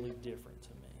totally different to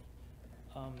me.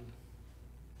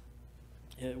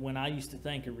 When I used to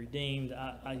think of redeemed,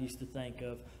 I used to think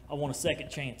of, I want a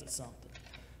second chance at something.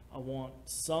 I want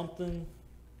something,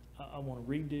 I want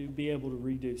to be able to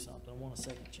redo something. I want a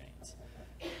second chance.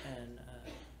 And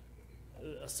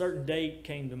a certain date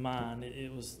came to mind.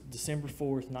 It was December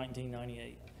 4th,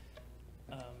 1998.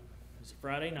 It was a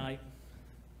Friday night.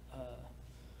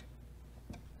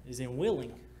 It was in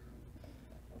Wheeling.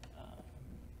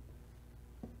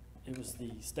 It was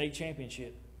the state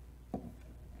championship,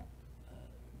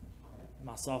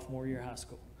 my sophomore year of high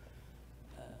school.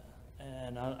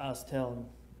 And I was telling,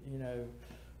 you know,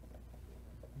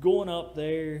 going up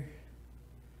there,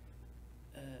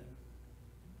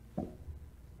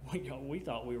 we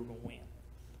thought we were going to win.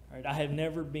 All right, I have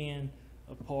never been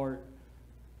a part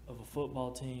of a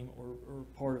football team or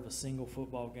part of a single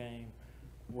football game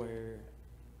where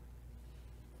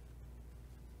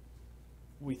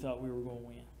we thought we were going to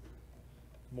win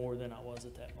more than I was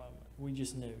at that moment. We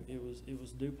just knew it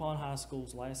was DuPont High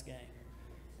School's last game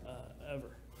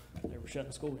ever. They were shutting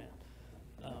the school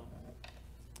down,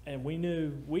 and we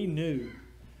knew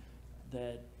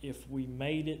that if we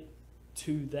made it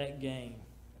to that game,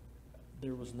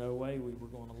 there was no way we were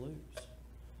going to lose.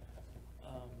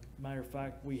 Matter of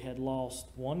fact, we had lost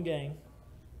one game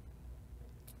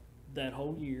that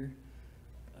whole year,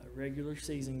 a regular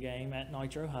season game at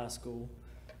Nitro High School.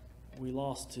 We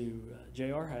lost to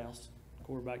J.R. House,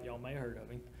 quarterback, y'all may have heard of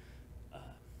him.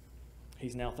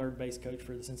 He's now third base coach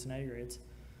for the Cincinnati Reds.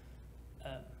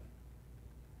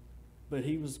 But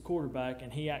he was quarterback,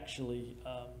 and he actually,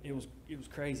 it was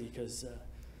crazy because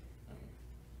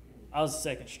I was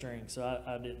second string, so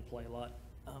I didn't play a lot.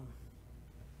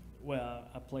 Well,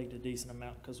 I played a decent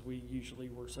amount because we usually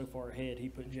were so far ahead, he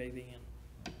put JV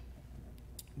in.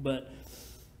 But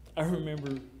I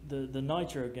remember the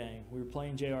Nitro game. We were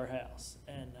playing J.R. House,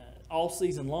 and all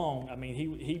season long, I mean,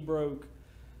 he broke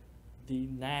the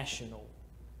national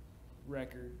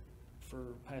record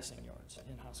for passing yards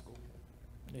in high school.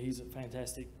 He's a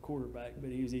fantastic quarterback,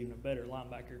 but he was even a better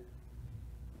linebacker.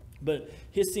 But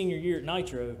his senior year at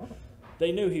Nitro,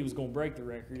 they knew he was going to break the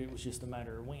record. It was just a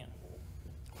matter of when.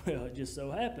 Well, it just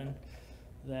so happened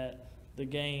that the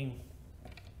game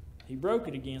he broke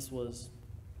it against was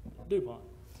DuPont.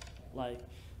 Like,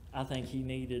 I think he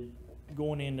needed,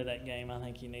 going into that game, I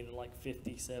think he needed like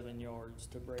 57 yards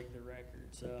to break the record.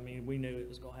 So, I mean, we knew it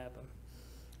was going to happen.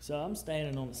 So I'm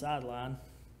standing on the sideline,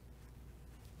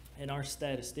 and our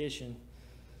statistician,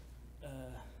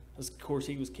 of course,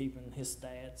 he was keeping his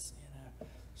stats, you know.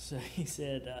 So he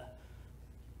said,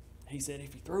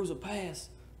 if he throws a pass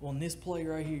on this play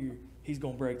right here, he's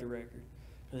going to break the record.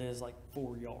 And it's like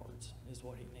 4 yards is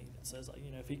what he needed. So it's like,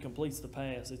 you know, if he completes the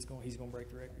pass, he's going to break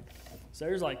the record. So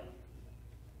there's like,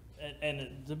 and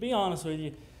to be honest with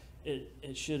you,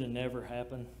 it should have never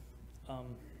happened,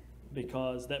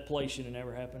 because that play should have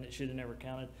never happened. It should have never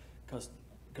counted,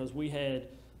 because we had,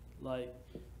 like,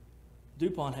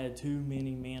 DuPont had too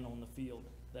many men on the field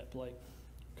that play,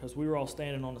 because we were all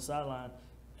standing on the sideline,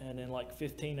 and then like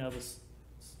 15 of us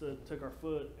took our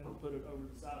foot and put it over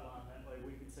the sideline. That way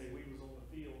we could say we was on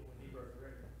the field when he broke the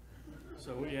record.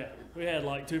 So we had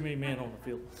like too many men on the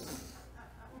field.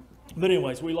 But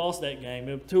anyways, we lost that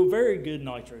game to a very good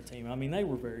Nitro team. I mean, they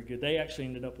were very good. They actually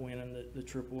ended up winning the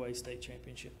AAA state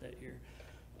championship that year.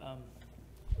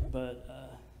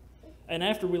 And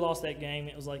after we lost that game,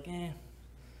 it was like,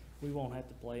 we won't have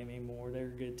to play them anymore. They're a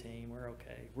good team. We're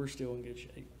okay. We're still in good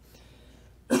shape.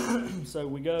 So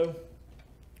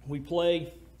we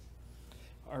play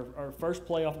our first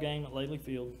playoff game at Lately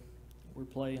Field. We're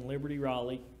playing Liberty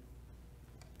Raleigh.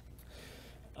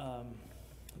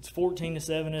 It's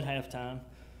 14-7 at halftime,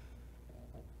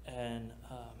 and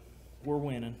we're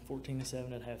winning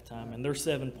 14-7 at halftime. And their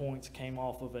 7 points came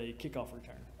off of a kickoff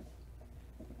return.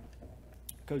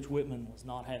 Coach Whitman was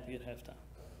not happy at halftime.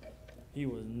 He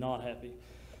was not happy.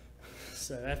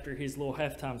 So after his little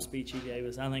halftime speech he gave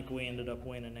us, I think we ended up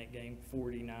winning that game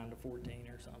 49-14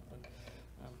 or something.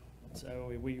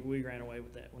 So we ran away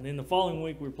with that one. Then the following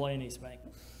week we were playing East Bank,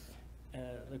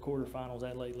 the quarterfinals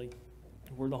at Lately.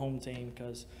 We're the home team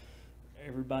because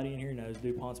everybody in here knows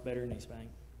DuPont's better than East Bank.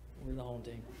 We're the home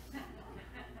team.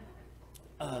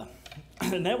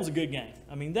 And that was a good game.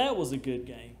 I mean, that was a good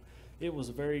game. It was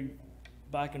a very,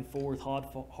 back and forth,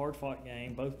 hard fought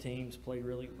game. Both teams played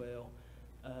really well.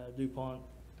 DuPont,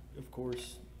 of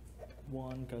course,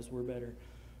 won because we're better.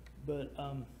 But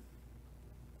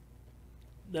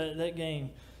that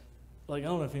game, like, I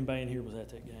don't know if anybody in here was at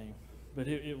that game, but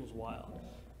it was wild.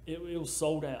 It was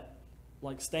sold out,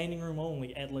 like standing room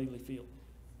only at Lately Field.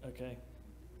 Okay,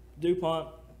 DuPont,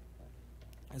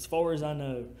 as far as I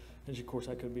know, which of course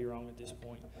I could be wrong at this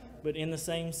point, but in the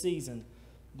same season,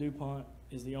 DuPont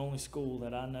is the only school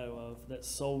that I know of that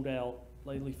sold out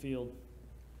Lately Field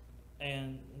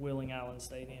and Wheeling Island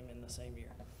Stadium in the same year.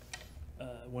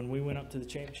 When we went up to the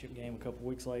championship game a couple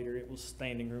weeks later, it was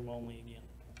standing room only again.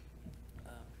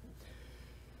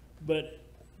 But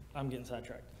I'm getting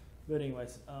sidetracked. But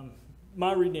anyways,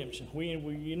 my redemption. We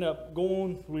end up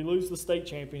going. We lose the state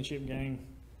championship game,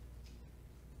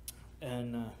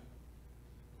 and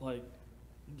like,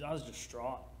 I was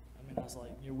distraught. I mean, I was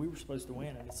like, we were supposed to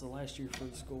win, and it's the last year for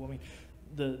the school. I mean,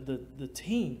 the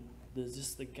team,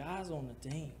 just the guys on the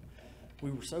team,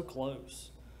 we were so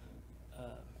close.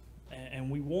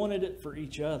 And we wanted it for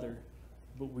each other,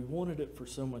 but we wanted it for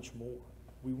so much more.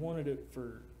 We wanted it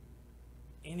for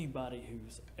anybody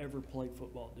who's ever played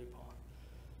football at DuPont.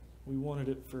 We wanted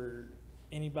it for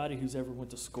anybody who's ever went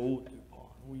to school at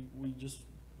DuPont.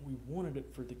 We wanted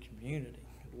it for the community.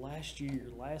 Last year,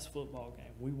 last football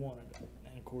game, we wanted it.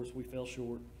 And of course, we fell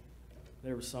short.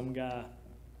 There was some guy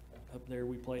up there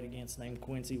we played against named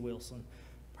Quincy Wilson.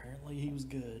 Apparently he was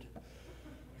good.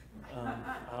 I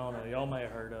don't know. Y'all may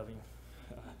have heard of him.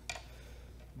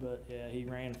 But, yeah, he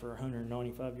ran for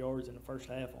 195 yards in the first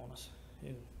half on us.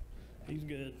 He's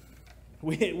good.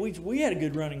 We had a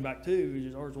good running back, too.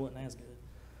 Just ours wasn't as good.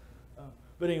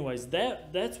 But anyways,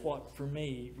 that's what, for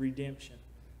me, redemption.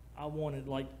 I wanted,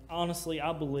 like, honestly,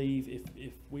 I believe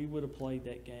if we would have played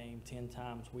that game 10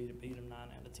 times, we'd have beat them 9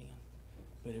 out of 10.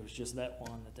 But it was just that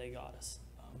one that they got us.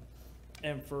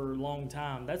 And for a long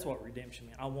time, that's what redemption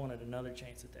meant. I wanted another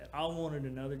chance at that. I wanted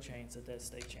another chance at that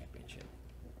state championship.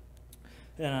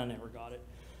 And I never got it.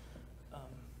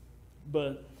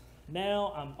 But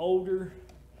now I'm older.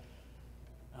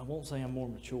 I won't say I'm more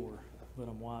mature, but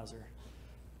I'm wiser.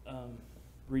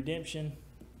 Redemption,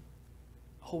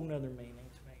 a whole nother meaning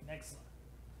to me. Next slide.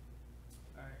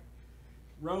 All right.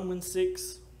 Romans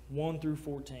 6, 1 through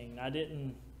 14. I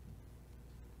didn't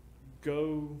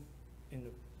go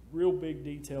into real big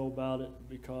detail about it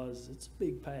because it's a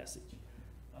big passage.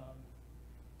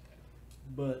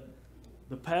 But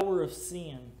the power of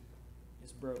sin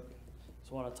is broken.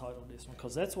 That's what I titled this one,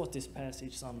 because that's what this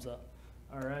passage sums up.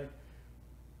 All right?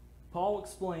 Paul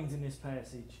explains in this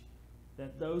passage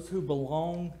that those who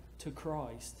belong to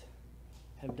Christ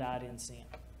have died in sin.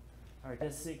 All right,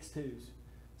 that's 6:2.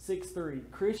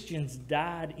 6:3. Christians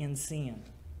died in sin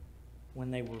when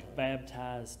they were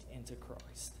baptized into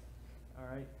Christ. All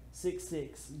right?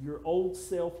 6:6. Your old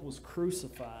self was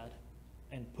crucified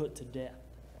and put to death.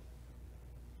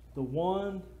 The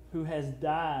one who has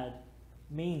died,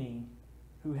 meaning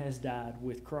who has died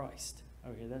with Christ.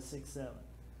 Okay, that's 6:7.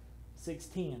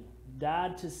 6:10.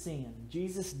 Died to sin.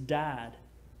 Jesus died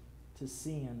to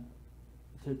sin,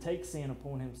 to take sin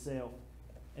upon himself,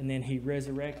 and then he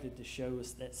resurrected to show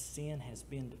us that sin has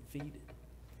been defeated.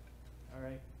 All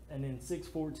right? And then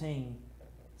 6:14.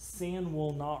 Sin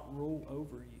will not rule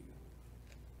over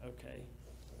you. Okay.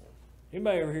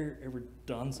 Anybody ever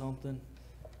done something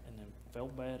and then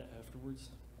felt bad afterwards?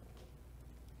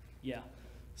 Yeah.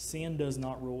 Sin does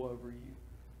not rule over you.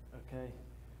 Okay.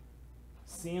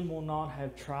 Sin will not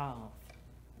have triumph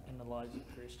in the lives of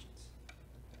Christians.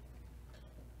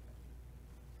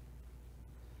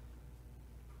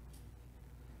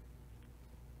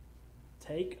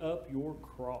 Take up your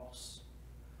cross.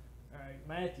 All right,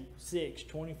 Matthew 6,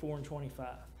 24 and 25.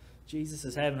 Jesus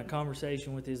is having a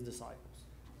conversation with his disciples.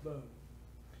 Boom.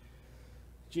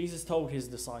 Jesus told his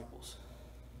disciples,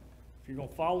 if you're going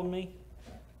to follow me,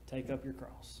 take up your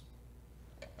cross.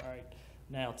 All right.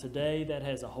 Now, today, that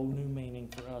has a whole new meaning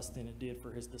for us than it did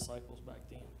for his disciples back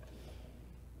then.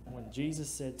 When Jesus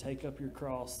said, take up your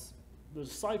cross, the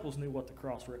disciples knew what the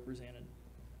cross represented.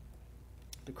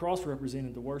 The cross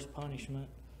represented the worst punishment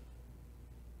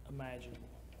imaginable.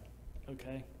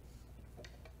 Okay?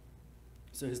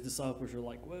 So his disciples are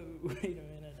like, whoa, wait a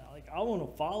minute. Like, I want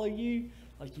to follow you.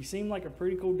 Like, you seem like a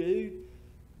pretty cool dude,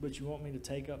 but you want me to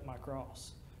take up my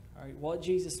cross. All right, what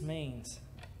Jesus means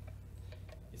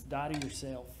is die to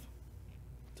yourself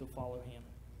to follow him.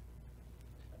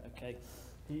 Okay?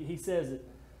 He says it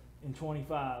in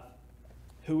 25.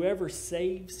 Whoever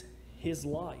saves his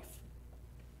life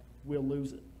will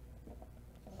lose it.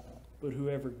 But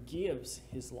whoever gives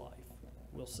his life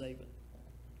will save it.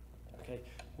 Okay?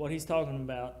 What he's talking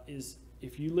about is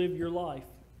if you live your life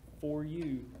for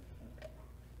you,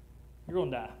 you're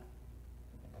going to die.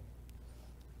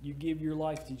 You give your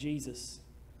life to Jesus,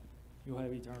 you'll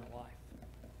have eternal life.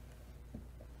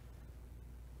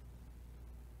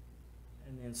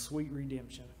 And then sweet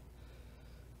redemption.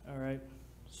 All right,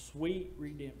 sweet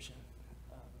redemption.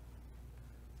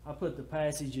 I put the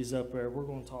passages up there. We're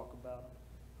going to talk about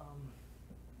them.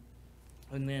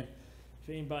 And then, if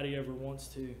anybody ever wants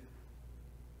to,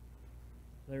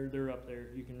 they're up there.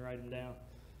 You can write them down.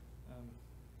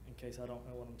 In case I don't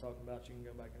know what I'm talking about, you can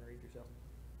go back and read yourself.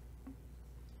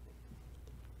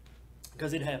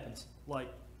 Because it happens.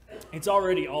 Like, it's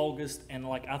already August, and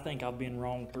like I think I've been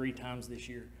wrong 3 times this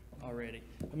year already.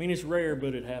 I mean, it's rare,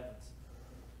 but it happens.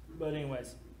 But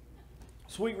anyways,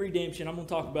 sweet redemption. I'm going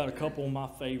to talk about a couple of my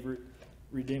favorite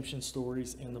redemption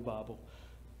stories in the Bible.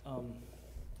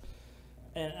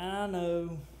 And I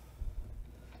know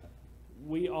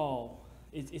we all,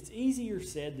 it's easier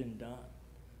said than done.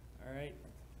 All right?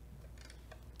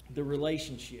 The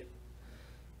relationship.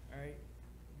 All right?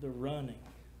 The running.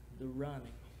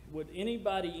 Would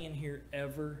anybody in here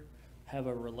ever have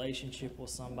a relationship with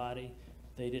somebody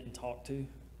they didn't talk to?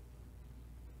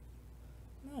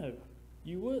 No,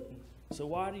 you wouldn't. So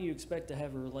why do you expect to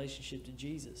have a relationship to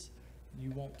Jesus?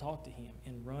 You won't talk to him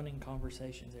in running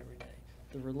conversations every day.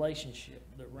 The relationship,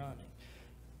 the running.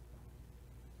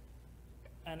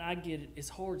 And I get it, it's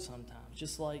hard sometimes.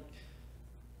 Just like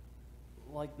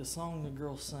the song the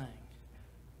girl sang.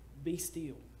 Be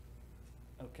still.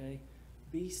 Okay?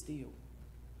 Be still.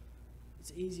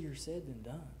 It's easier said than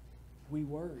done. We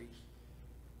worry.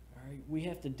 All right? We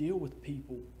have to deal with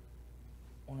people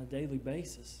on a daily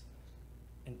basis.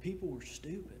 And people are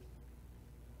stupid.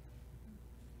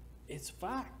 It's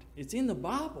fact. It's in the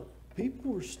Bible.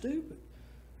 People are stupid.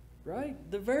 Right?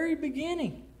 The very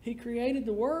beginning, he created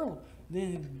the world.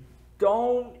 Then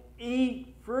don't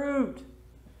eat fruit.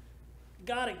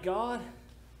 Got it, God.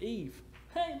 Eve.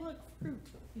 Hey, look, fruit.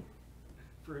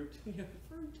 Fruit. Yeah,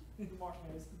 fruit. Mark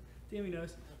knows. Timmy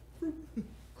knows. Fruit.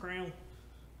 Crown.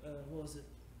 What was it?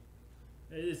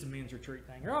 It's a men's retreat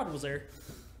thing. Rod was there.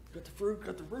 Got the fruit,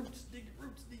 got the roots, dig the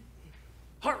roots deep.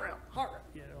 Heart route.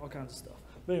 Yeah, all kinds of stuff.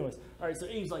 But anyways, all right, so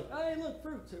Eve's like, hey, look,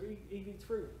 fruit. So Eve eats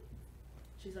fruit.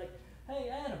 She's like, hey,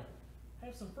 Adam,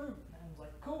 have some fruit. And Adam's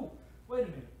like, cool. Wait a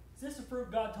minute. Is this a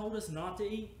fruit God told us not to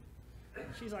eat?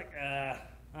 She's like, I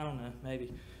don't know,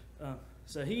 maybe.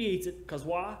 So he eats it, because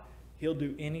why? He'll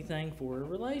do anything for a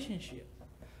relationship,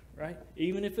 right?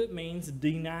 Even if it means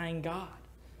denying God.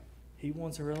 He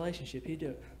wants a relationship. He'd do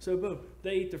it. So boom,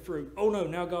 they eat the fruit. Oh no,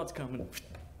 now God's coming.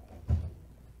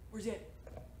 Where's he at?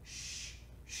 Shh,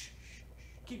 shh, shh.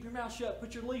 Keep your mouth shut.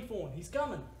 Put your leaf on. He's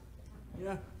coming. You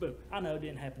know, boom. I know it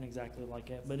didn't happen exactly like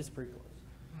that, but it's pretty close.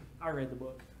 I read the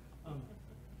book.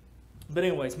 But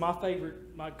anyways,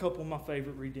 couple of my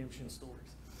favorite redemption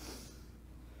stories.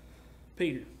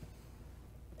 Peter.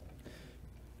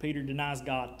 Peter denies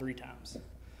God 3 times.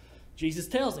 Jesus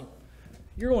tells him,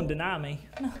 you're going to deny me.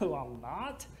 No, I'm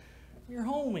not. You're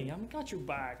homie. I got your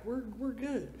back. We're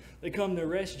good. They come to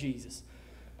arrest Jesus,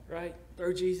 right?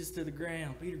 Throw Jesus to the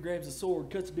ground. Peter grabs a sword,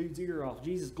 cuts the dude's ear off.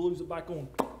 Jesus glues it back on.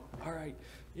 All right.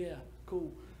 Yeah,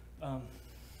 cool.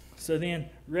 So then,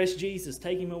 arrest Jesus.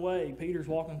 Take him away. Peter's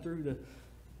walking through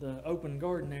the open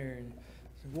garden there and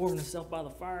warming himself by the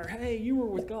fire. Hey, you were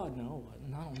with God. No,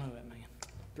 I don't know that man.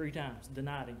 3 times.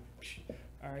 Denied him.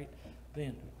 All right.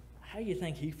 Then, how do you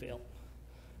think he felt?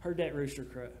 Heard that rooster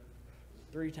crow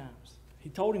 3 times. He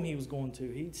told him he was going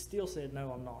to. He still said,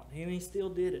 no, I'm not. And he still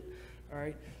did it. All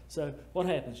right. So what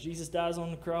happens? Jesus dies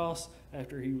on the cross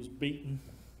after he was beaten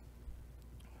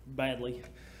badly,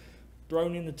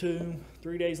 thrown in the tomb.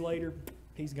 3 days later,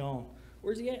 he's gone.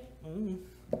 Where's he at? All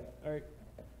right.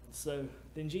 So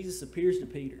then Jesus appears to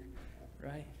Peter,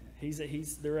 right?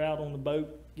 They're out on the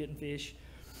boat getting fish,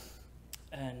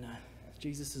 and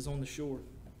Jesus is on the shore.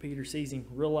 Peter sees him,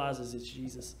 realizes it's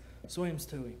Jesus, swims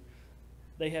to him.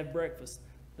 They have breakfast.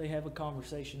 They have a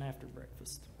conversation after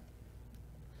breakfast.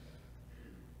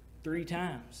 3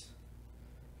 times,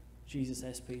 Jesus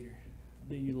asked Peter,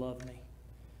 do you love me?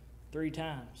 3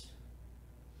 times,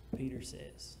 Peter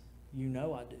says, you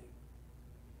know I do.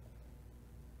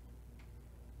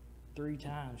 3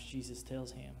 times, Jesus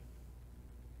tells him,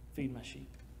 feed my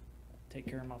sheep. Take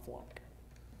care of my flock.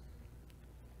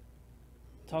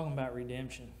 Talking about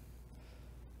redemption.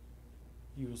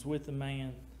 You was with the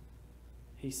man.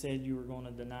 He said you were going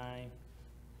to deny him.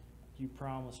 You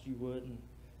promised you wouldn't.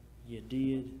 You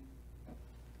did.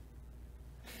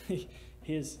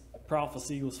 His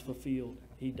prophecy was fulfilled.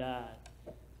 He died.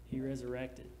 He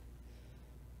resurrected.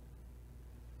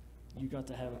 You got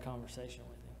to have a conversation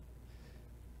with him.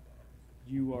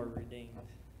 you are redeemed.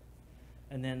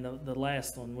 And then the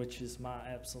last one, which is my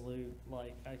absolute,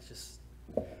 like, I just,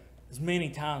 as many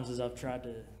times as I've tried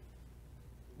to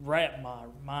wrap my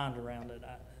mind around it,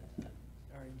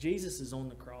 all right, Jesus is on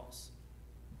the cross,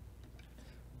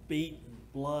 beaten,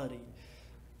 bloody,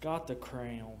 got the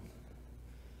crown,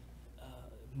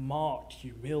 mocked,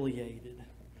 humiliated.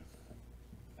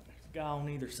 Guy on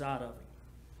either side of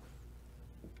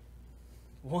him.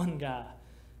 One guy,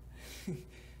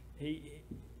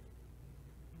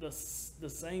 the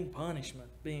same punishment,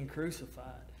 being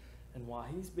crucified. And while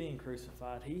he's being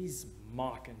crucified, he's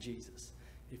mocking Jesus.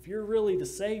 If you're really the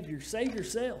Savior, save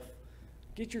yourself.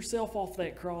 Get yourself off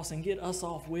that cross and get us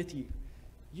off with you.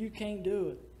 You can't do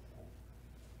it.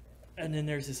 And then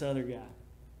there's this other guy.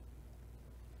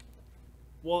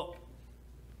 What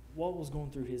was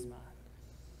going through his mind?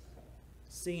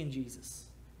 Seeing Jesus.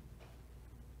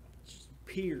 Just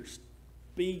pierced,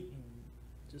 beaten,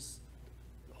 just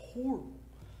horrible.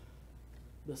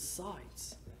 The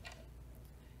sights.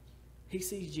 He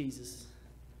sees Jesus.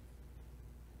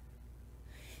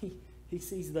 He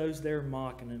sees those there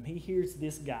mocking him. He hears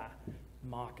this guy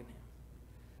mocking him.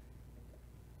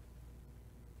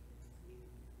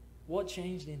 What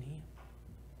changed in him?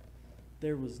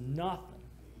 There was nothing.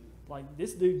 Like,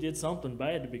 this dude did something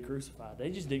bad to be crucified. They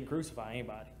just didn't crucify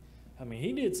anybody. I mean,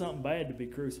 he did something bad to be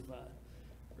crucified,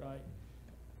 right?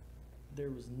 There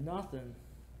was nothing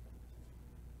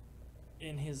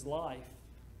in his life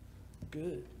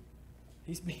good.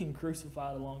 He's being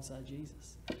crucified alongside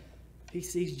Jesus. He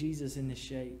sees Jesus in this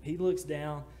shape. He looks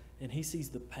down and he sees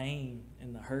the pain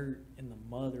and the hurt in the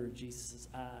mother of Jesus'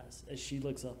 eyes as she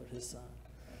looks up at his son.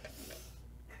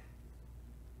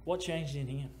 What changed in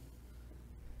him?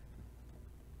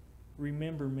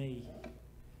 Remember me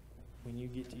when you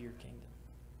get to your kingdom,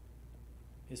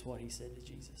 is what he said to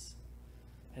Jesus.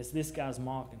 As this guy's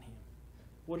mocking him,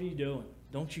 what are you doing?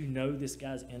 Don't you know this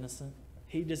guy's innocent?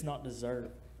 He does not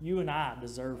deserve. You and I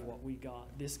deserve what we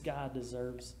got. This guy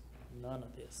deserves none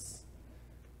of this.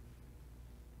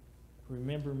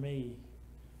 Remember me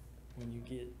when you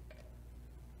get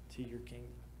to your kingdom.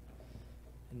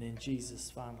 And then Jesus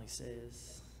finally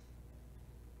says,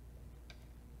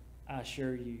 I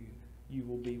assure you, you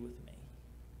will be with me.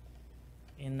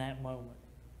 In that moment,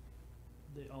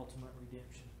 the ultimate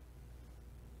redemption.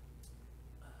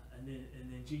 And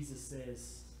then Jesus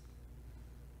says,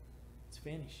 it's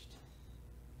finished.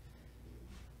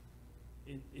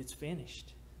 It's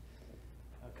finished.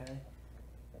 Okay?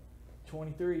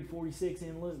 23:46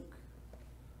 in Luke.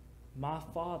 My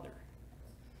Father,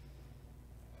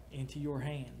 into your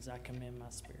hands I commend my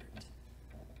spirit.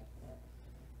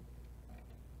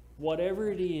 Whatever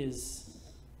it is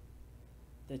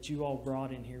that you all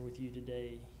brought in here with you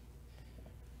today,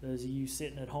 those of you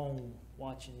sitting at home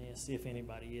watching this, if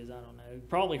anybody is, I don't know. You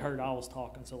probably heard I was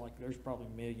talking, so like there's probably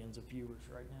millions of viewers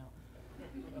right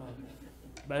now.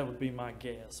 That would be my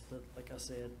guess, but like I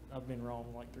said, I've been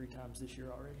wrong like 3 times this year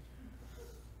already.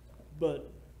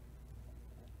 But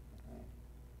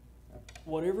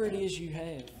whatever it is you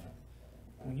have,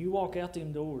 when you walk out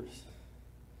them doors,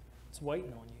 it's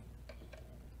waiting on you.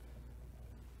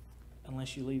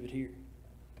 Unless you leave it here.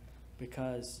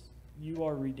 Because you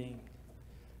are redeemed.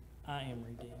 I am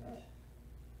redeemed.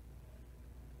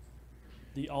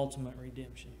 The ultimate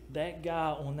redemption. That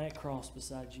guy on that cross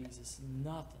beside Jesus,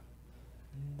 nothing.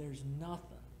 There's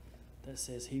nothing that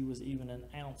says he was even an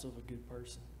ounce of a good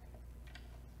person.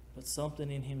 But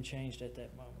something in him changed at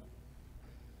that moment.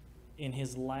 In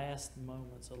his last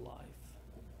moments of life.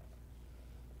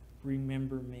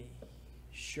 Remember me.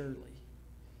 Surely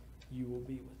you will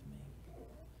be with me.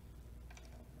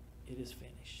 It is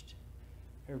finished.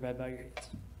 Everybody bow your heads.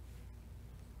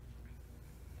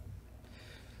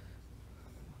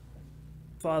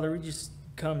 Father, we just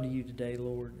come to you today,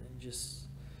 Lord, and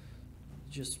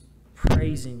just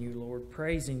praising you, Lord,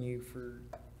 praising you for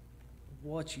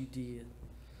what you did.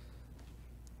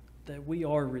 That we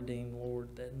are redeemed,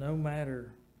 Lord, that no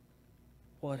matter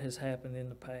what has happened in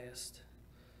the past,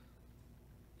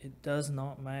 it does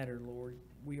not matter, Lord.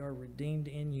 We are redeemed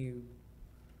in you.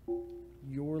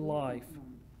 Your life,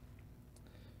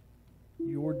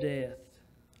 your death,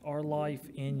 our life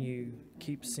in you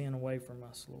keeps sin away from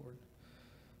us, Lord.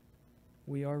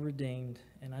 We are redeemed,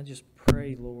 and I just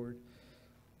pray, Lord,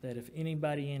 that if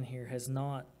anybody in here has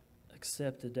not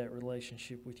accepted that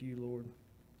relationship with you, Lord,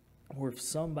 or if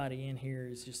somebody in here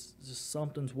is just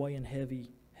something's weighing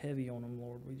heavy on them,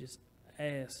 Lord, we just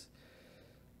ask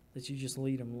that you just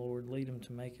lead them, Lord. Lead them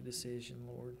to make a decision,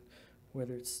 Lord.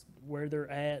 Whether it's where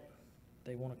they're at,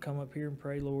 they want to come up here and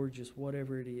pray, Lord, just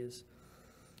whatever it is.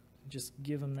 Just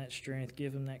give them that strength,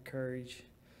 give them that courage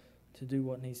to do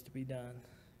what needs to be done.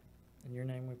 In your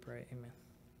name we pray, amen.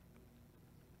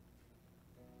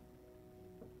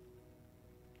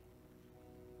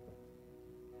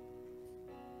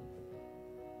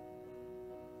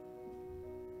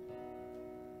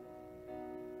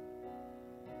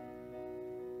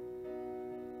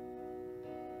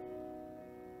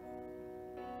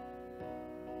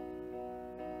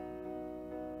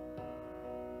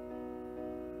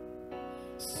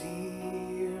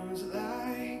 Seems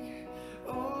like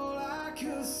all I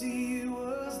could see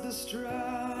was the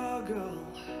struggle.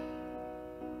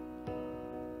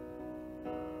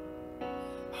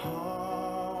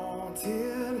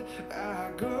 Haunted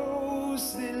by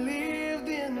ghosts that lived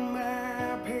in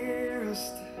my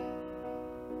past.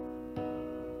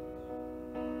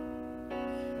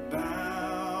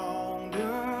 Bound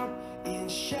up in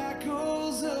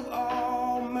shackles of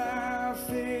all my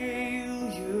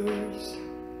failures.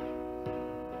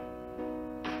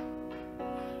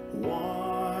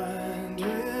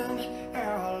 Wondering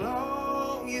how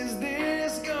long is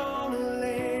this gonna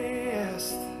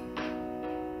last?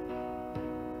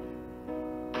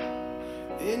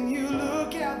 Then you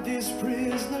look at this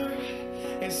prisoner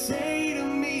and say to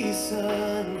me,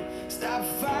 son, stop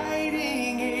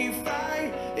fighting a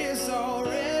fight that's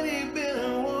already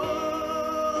been won.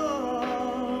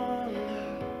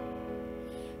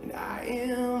 And I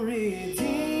am redeemed.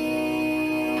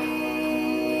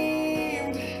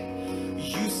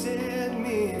 You set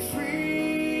me free.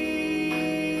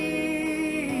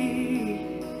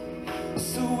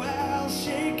 So I'll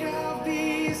shake off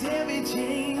these heavy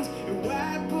chains and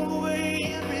wipe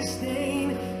away every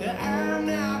stain. That I'm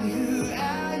not who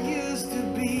I used to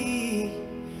be.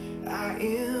 I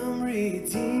am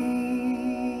redeemed.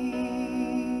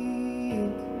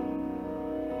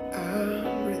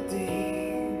 I'm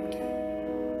redeemed.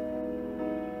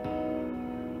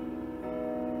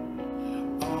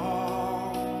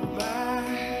 All my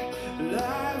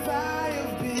life I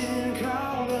have been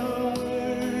called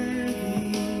unworthy,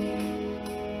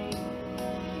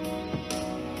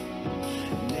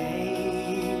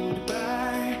 named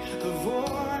by the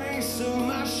voice of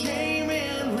my shame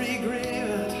and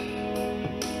regret.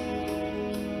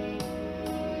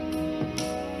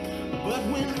 But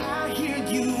when I hear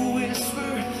you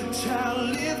whisper, child,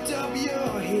 lift up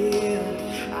your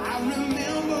head, I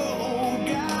remember, oh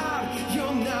God,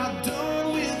 you're not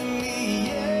done with me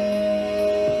yet.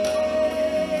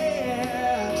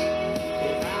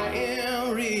 I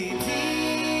am redeemed.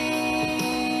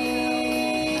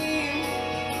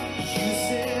 You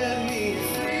set me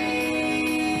free.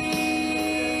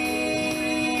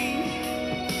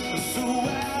 So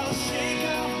I'll shake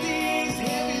off these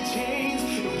heavy chains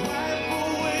and wipe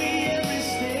away every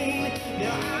stain.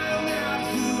 Now I'm not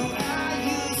who I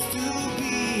used to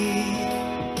be,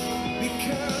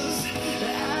 because I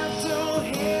don't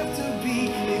have to be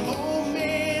the old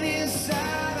man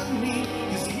inside of me,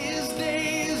 'cause his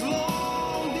day is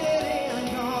long dead and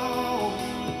gone.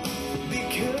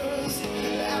 Because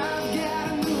I've got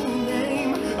a new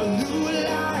name, a new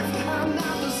life, I'm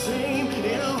not the same, and a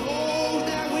hope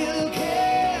that will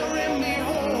carry me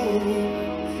home.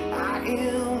 I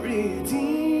am redeemed.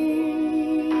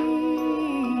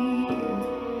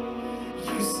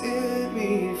 You set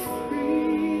me free.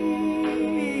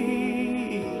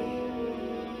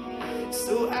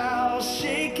 So I'll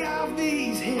shake off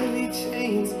these heavy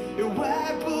chains and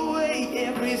wipe away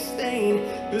every stain,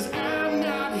 'cause I'm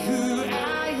not who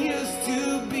I used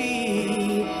to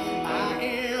be. I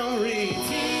am redeemed.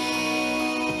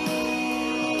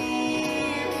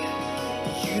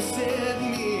 You set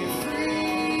me free.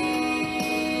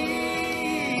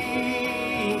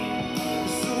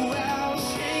 So I'll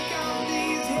shake off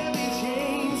these heavy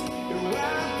chains and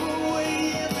wipe away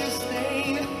every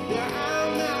stain. Now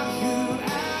I'm not who I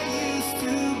used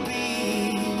to be.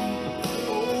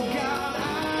 Oh God,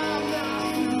 I'm not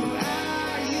who I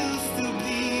used to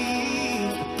be.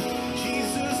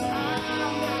 Jesus,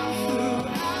 I'm not who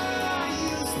I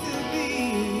used to be.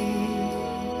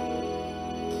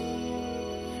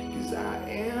 'Cause I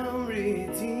am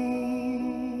redeemed.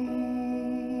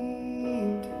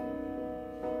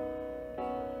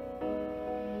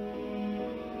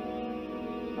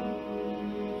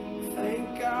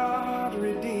 Thank God,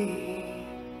 redeemed.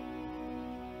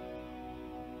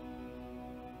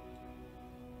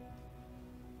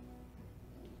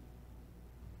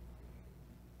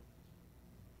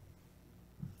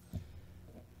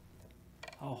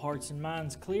 All hearts and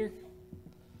minds clear?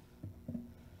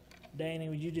 Danny,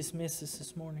 would you dismiss us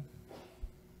this morning?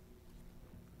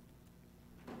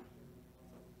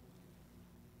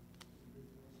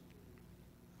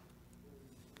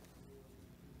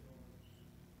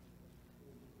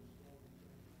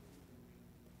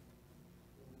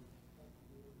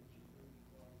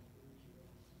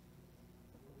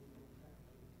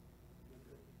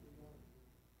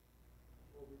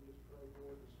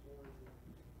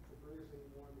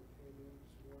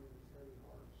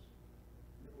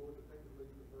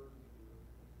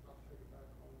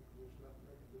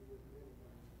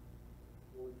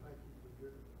 Lord, thank you for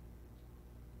your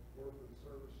work and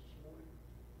service